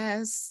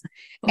 "Yes."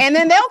 And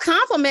then they'll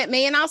compliment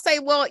me and I'll say,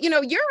 "Well, you're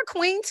a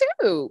queen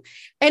too."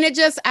 And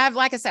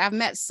I've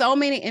met so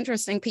many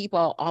interesting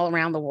people all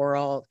around the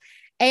world,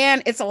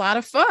 and it's a lot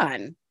of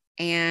fun.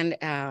 And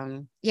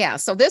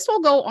so this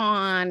will go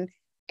on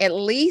at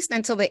least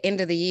until the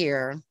end of the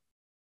year,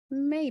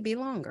 maybe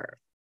longer.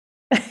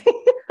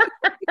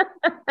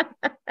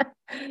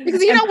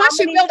 Because once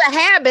you build a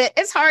habit,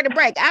 it's hard to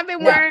break. I've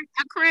been wearing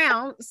a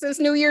crown since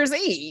New Year's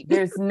Eve.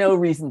 There's no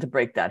reason to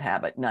break that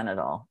habit. None at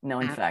all. No,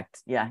 in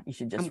fact, you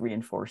should just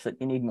reinforce it.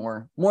 You need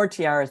more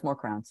tiaras, more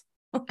crowns.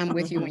 I'm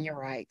with you when you're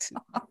right.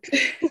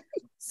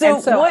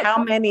 So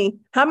how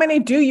many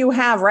do you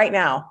have right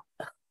now?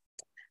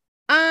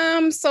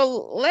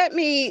 So let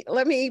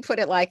me put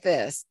it like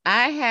this.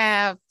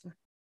 I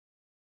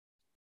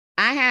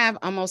have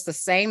almost the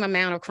same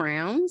amount of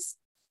crowns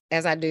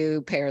as I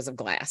do pairs of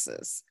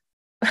glasses.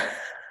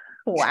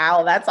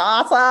 Wow, that's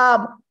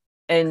awesome.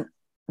 And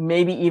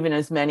maybe even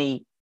as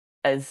many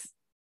as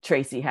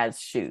Tracy has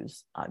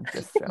shoes. I'm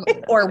just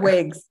throwing or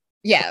wigs.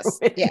 Yes.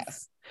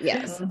 Wigs.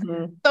 Yes.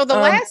 Mm-hmm. So the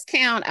last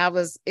count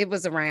it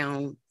was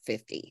around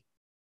 50-ish.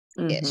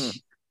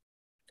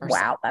 Mm-hmm.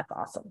 Wow, that's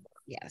awesome.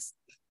 Yes.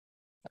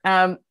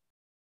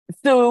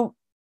 So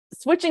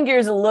switching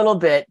gears a little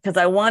bit, because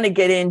I want to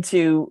get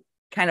into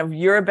kind of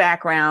your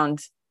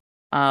background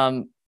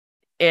and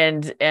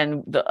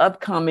the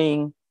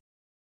upcoming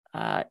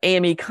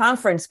AME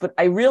conference, but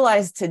I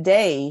realized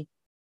today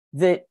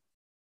that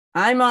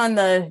I'm on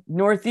the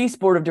Northeast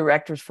Board of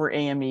Directors for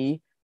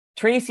AME.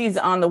 Tracy's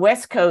on the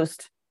West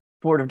Coast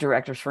Board of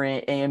Directors for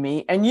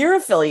AME, and you're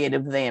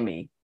affiliated with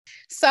AME.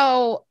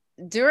 So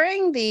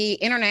during the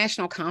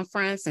international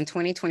conference in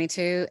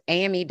 2022,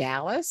 AME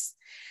Dallas,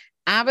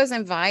 I was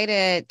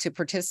invited to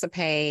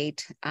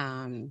participate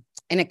on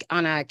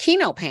a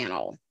keynote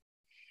panel.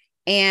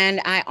 And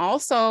I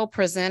also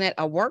presented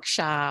a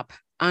workshop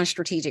on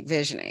strategic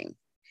visioning.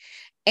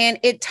 And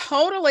it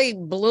totally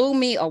blew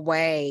me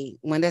away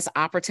when this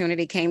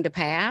opportunity came to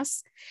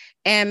pass.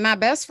 And my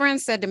best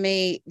friend said to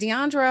me,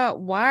 "Deondra,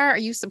 why are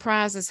you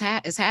surprised this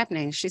is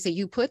happening?" She said,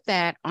 "You put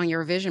that on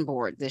your vision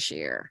board this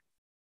year."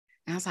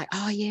 And I was like,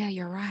 "Oh yeah,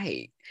 you're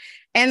right."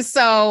 And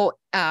so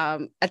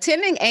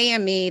attending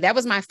AME, that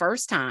was my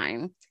first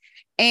time.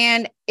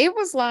 And it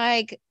was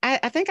like,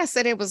 I think I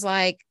said it was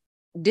like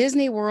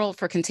Disney World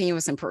for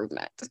continuous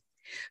improvement.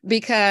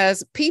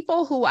 Because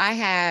people who I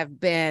have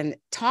been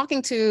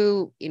talking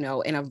to, in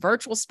a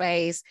virtual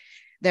space,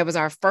 that was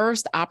our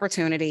first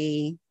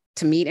opportunity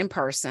to meet in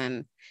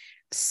person.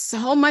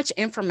 So much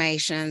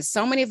information,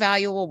 so many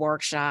valuable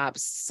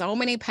workshops, so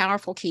many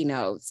powerful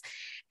keynotes.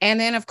 And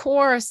then, of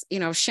course,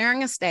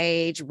 sharing a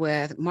stage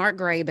with Mark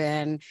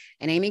Graben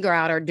and Amy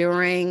Grouter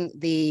during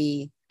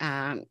the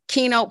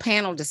keynote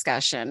panel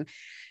discussion,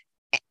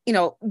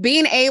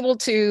 being able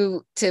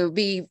to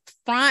be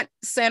front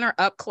center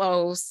up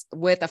close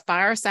with a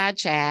fireside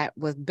chat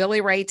with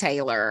Billy Ray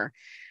Taylor,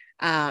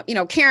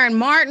 Karen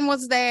Martin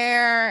was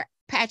there,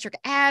 Patrick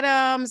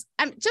Adams,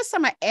 just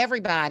some of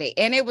everybody.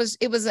 And it was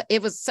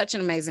such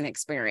an amazing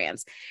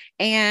experience.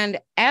 And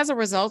as a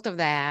result of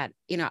that,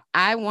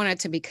 I wanted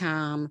to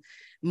become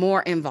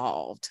more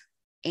involved,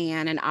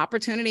 and an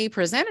opportunity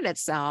presented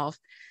itself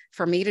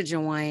for me to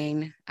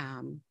join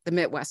the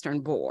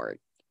Midwestern board.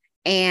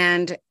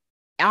 And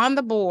on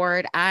the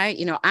board,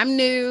 I'm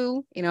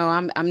new,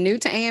 I'm new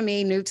to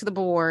AME, new to the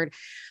board,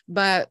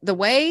 but the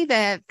way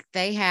that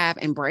they have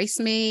embraced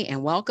me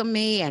and welcomed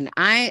me, and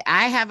I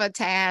have a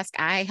task,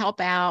 I help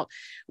out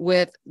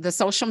with the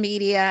social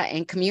media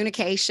and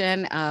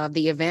communication of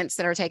the events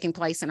that are taking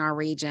place in our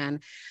region,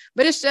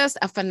 but it's just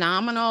a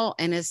phenomenal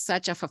and is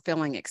such a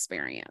fulfilling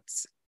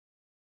experience.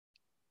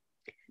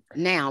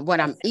 Now, what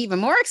I'm even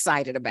more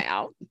excited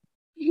about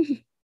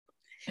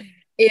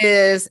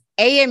is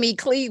AME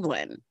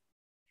Cleveland.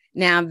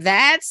 Now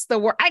that's the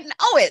work. I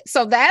know it.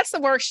 So that's the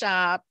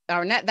workshop,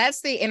 or not,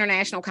 that's the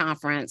international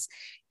conference.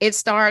 It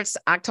starts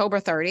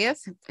October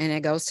 30th and it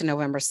goes to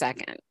November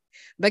 2nd.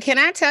 But can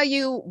I tell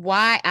you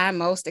why I'm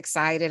most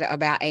excited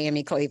about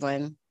AME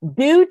Cleveland?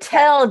 Do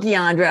tell,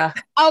 Deondra.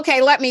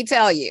 Okay, let me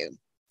tell you.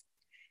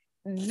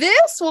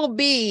 This will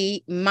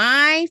be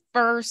my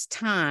first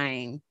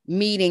time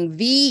meeting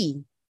the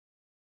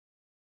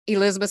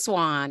Elizabeth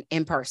Swann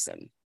in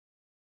person.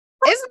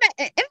 Isn't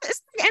it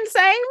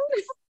insane?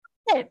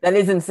 That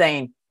is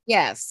insane.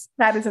 Yes.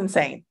 That is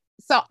insane.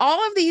 So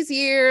all of these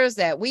years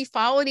that we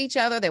followed each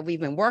other, that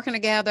we've been working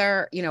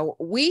together,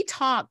 we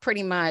talk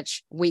pretty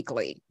much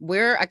weekly.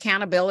 We're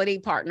accountability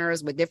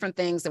partners with different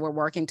things that we're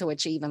working to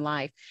achieve in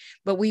life,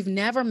 but we've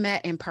never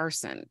met in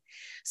person.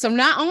 So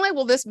not only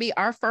will this be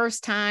our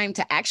first time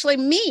to actually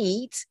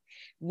meet,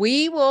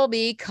 we will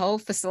be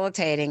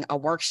co-facilitating a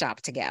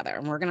workshop together.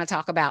 And we're going to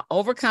talk about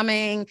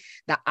overcoming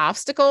the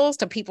obstacles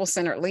to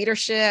people-centered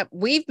leadership.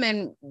 We've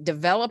been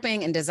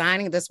developing and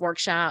designing this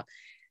workshop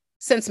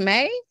since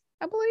May,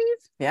 I believe.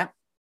 Yeah.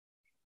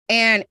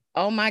 And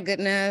oh my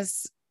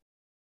goodness,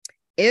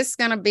 it's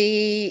going to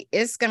be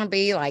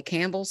like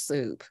Campbell's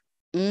soup.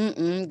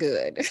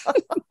 Good.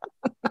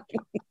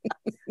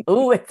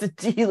 Oh, it's a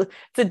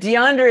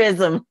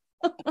Deondraism.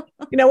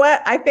 You know what?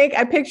 I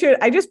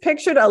just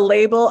pictured a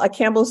label, a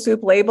Campbell's soup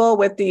label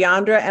with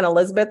Deondra and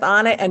Elizabeth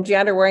on it, and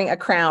Deondra wearing a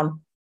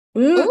crown.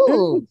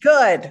 Ooh,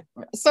 good.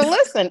 So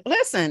listen,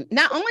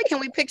 not only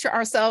can we picture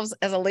ourselves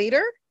as a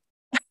leader,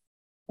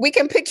 we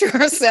can picture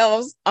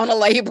ourselves on a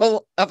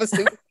label of a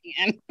soup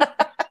can.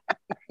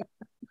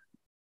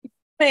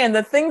 Man,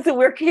 the things that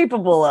we're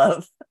capable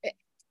of.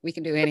 We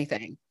can do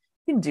anything.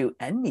 You can do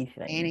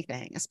anything.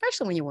 Anything,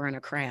 especially when you're wearing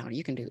a crown,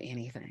 you can do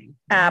anything.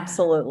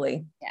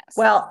 Absolutely. Yes.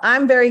 Well,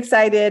 I'm very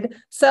excited.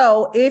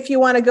 So if you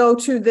want to go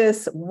to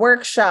this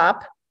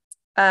workshop,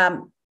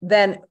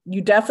 then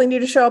you definitely need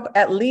to show up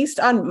at least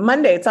on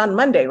Monday. It's on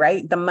Monday,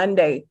 right? The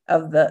Monday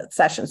of the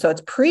session. So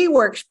it's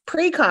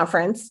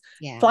pre-conference,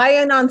 Fly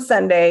in on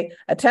Sunday,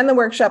 attend the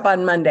workshop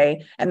on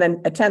Monday, and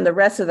then attend the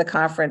rest of the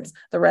conference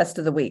the rest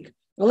of the week.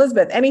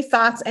 Elizabeth, any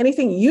thoughts,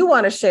 anything you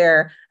want to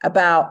share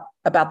about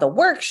the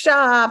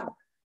workshop,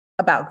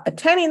 about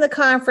attending the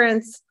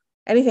conference,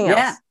 anything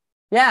else?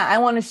 Yeah, I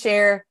want to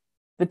share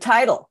the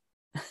title.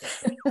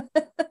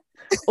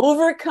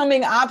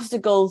 Overcoming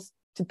Obstacles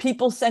to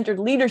People-Centered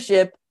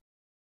Leadership,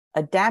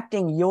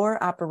 Adapting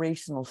Your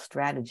Operational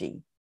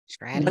Strategy.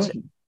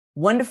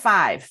 1 to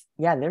 5.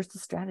 Yeah, there's the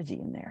strategy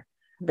in there.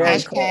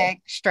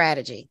 Hashtag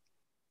strategy.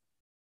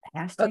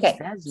 Hashtag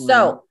strategy.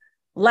 So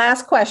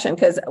last question,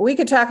 because we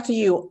could talk to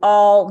you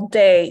all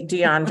day,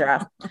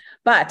 Deondra,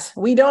 but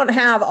we don't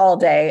have all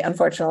day,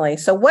 unfortunately.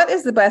 So what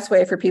is the best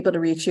way for people to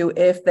reach you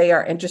if they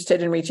are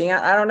interested in reaching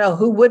out? I don't know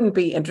who wouldn't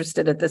be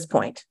interested at this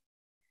point.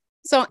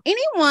 So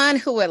anyone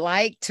who would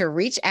like to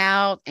reach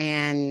out,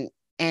 and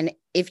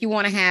if you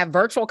want to have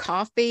virtual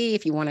coffee,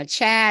 if you want to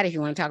chat, if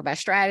you want to talk about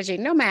strategy,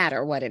 no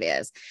matter what it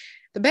is,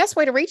 the best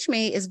way to reach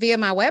me is via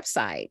my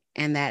website.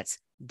 And that's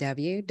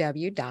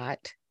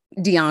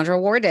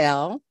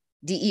www.DeondraWardelle,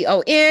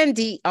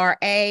 DeOndra,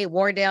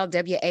 Wardelle,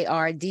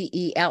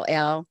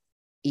 Wardelle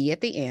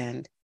at the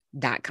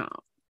end.com.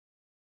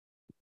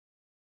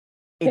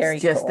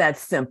 It's just that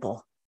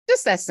simple.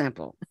 Just that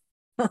simple.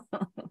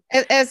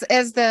 As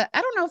the,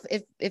 I don't know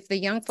if the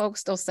young folks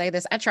still say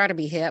this. I try to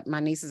be hip. My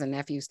nieces and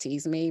nephews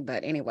tease me,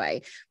 but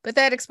anyway, but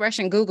that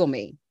expression, Google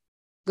me,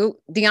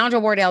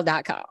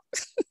 DeondraWardelle.com.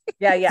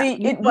 Yeah.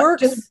 See, it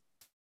works.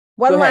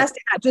 One last,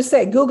 just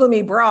say, Google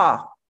me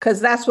bra,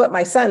 because that's what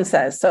my son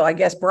says. So I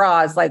guess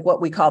bra is like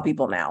what we call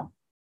people now.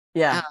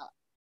 Yeah.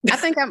 I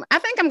think I'm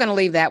going to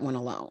leave that one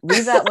alone.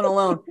 Leave that one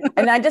alone.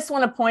 And I just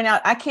want to point out,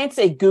 I can't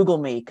say Google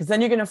me, because then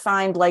you're going to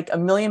find like a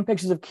million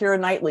pictures of Keira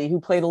Knightley, who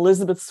played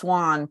Elizabeth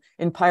Swann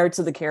in Pirates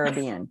of the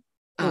Caribbean.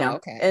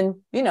 Okay. And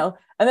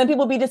then people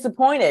will be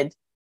disappointed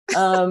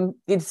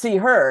you'd see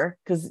her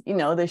because,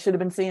 they should have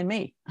been seeing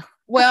me.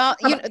 Well,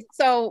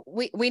 so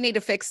we need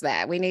to fix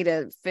that. We need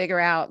to figure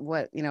out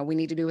what, we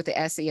need to do with the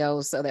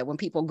SEO so that when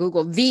people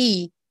Google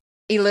the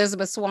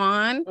Elizabeth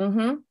Swan,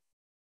 Mm-hmm.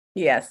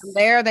 Yes.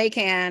 there they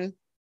can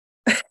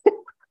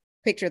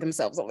picture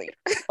themselves a leader.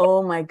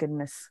 Oh my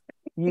goodness.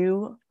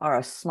 You are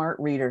a smart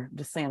reader. I'm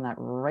just saying that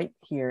right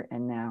here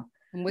and now.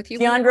 I'm with you.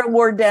 Deondra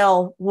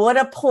Wardelle, what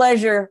a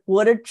pleasure.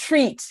 What a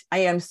treat. I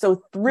am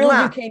so thrilled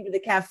Mwah. you came to the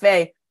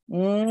cafe.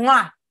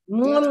 Mwah.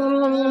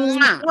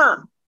 Mwah.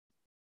 Mwah.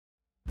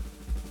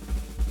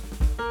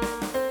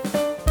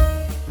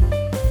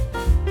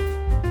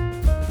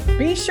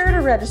 Be sure to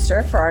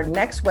register for our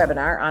next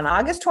webinar on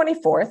August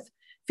 24th,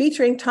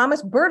 featuring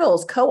Thomas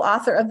Birtles,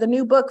 co-author of the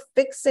new book,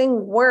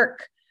 Fixing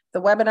Work.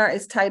 The webinar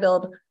is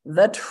titled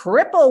The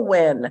Triple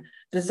Win,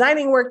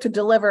 Designing Work to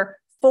Deliver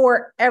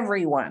for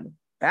Everyone.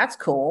 That's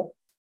cool.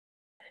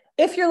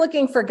 If you're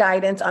looking for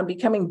guidance on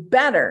becoming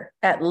better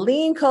at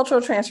lean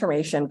cultural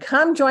transformation,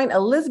 come join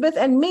Elizabeth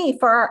and me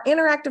for our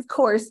interactive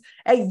course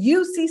at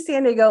UC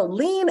San Diego,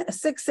 Lean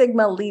Six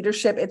Sigma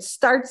Leadership. It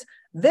starts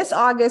this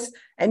August,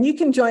 and you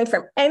can join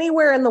from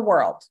anywhere in the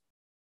world.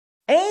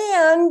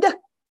 And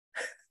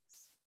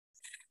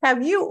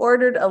have you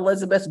ordered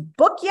Elizabeth's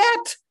book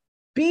yet?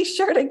 Be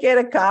sure to get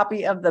a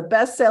copy of the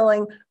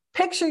best-selling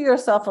Picture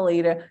Yourself a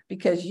Leader,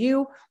 because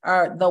you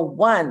are the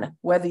one,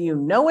 whether you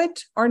know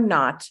it or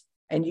not,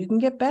 and you can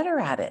get better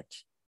at it.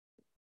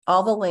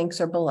 All the links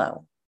are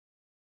below.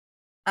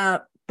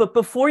 But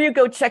before you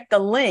go check the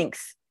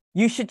links,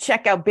 you should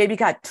check out Baby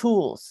Got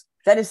Tools.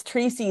 That is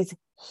Tracy's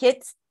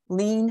hit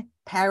lean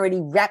parody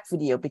rap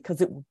video,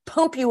 because it will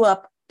pump you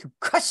up to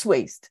crush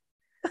waste.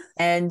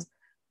 And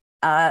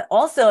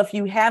also, if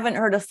you haven't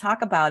heard us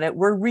talk about it,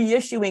 we're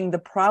reissuing the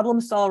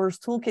Problem Solvers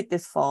Toolkit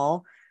this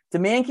fall.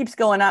 Demand keeps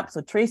going up.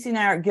 So Tracy and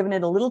I are giving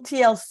it a little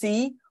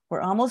TLC.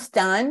 We're almost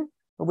done,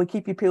 but we'll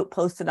keep you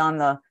posted on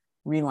the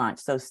relaunch.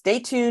 So stay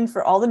tuned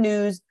for all the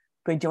news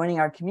by joining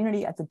our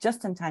community at the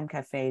Just in Time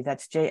Cafe.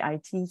 That's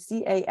JITCAFE.com.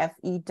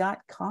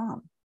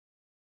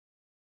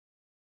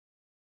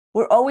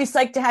 We're always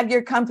psyched to have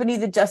your company.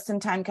 The Just in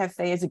Time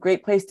Cafe is a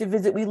great place to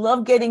visit. We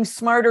love getting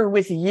smarter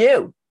with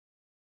you.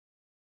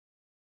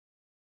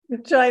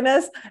 Join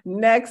us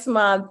next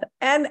month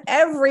and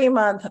every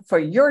month for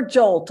your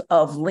jolt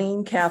of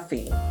lean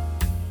caffeine.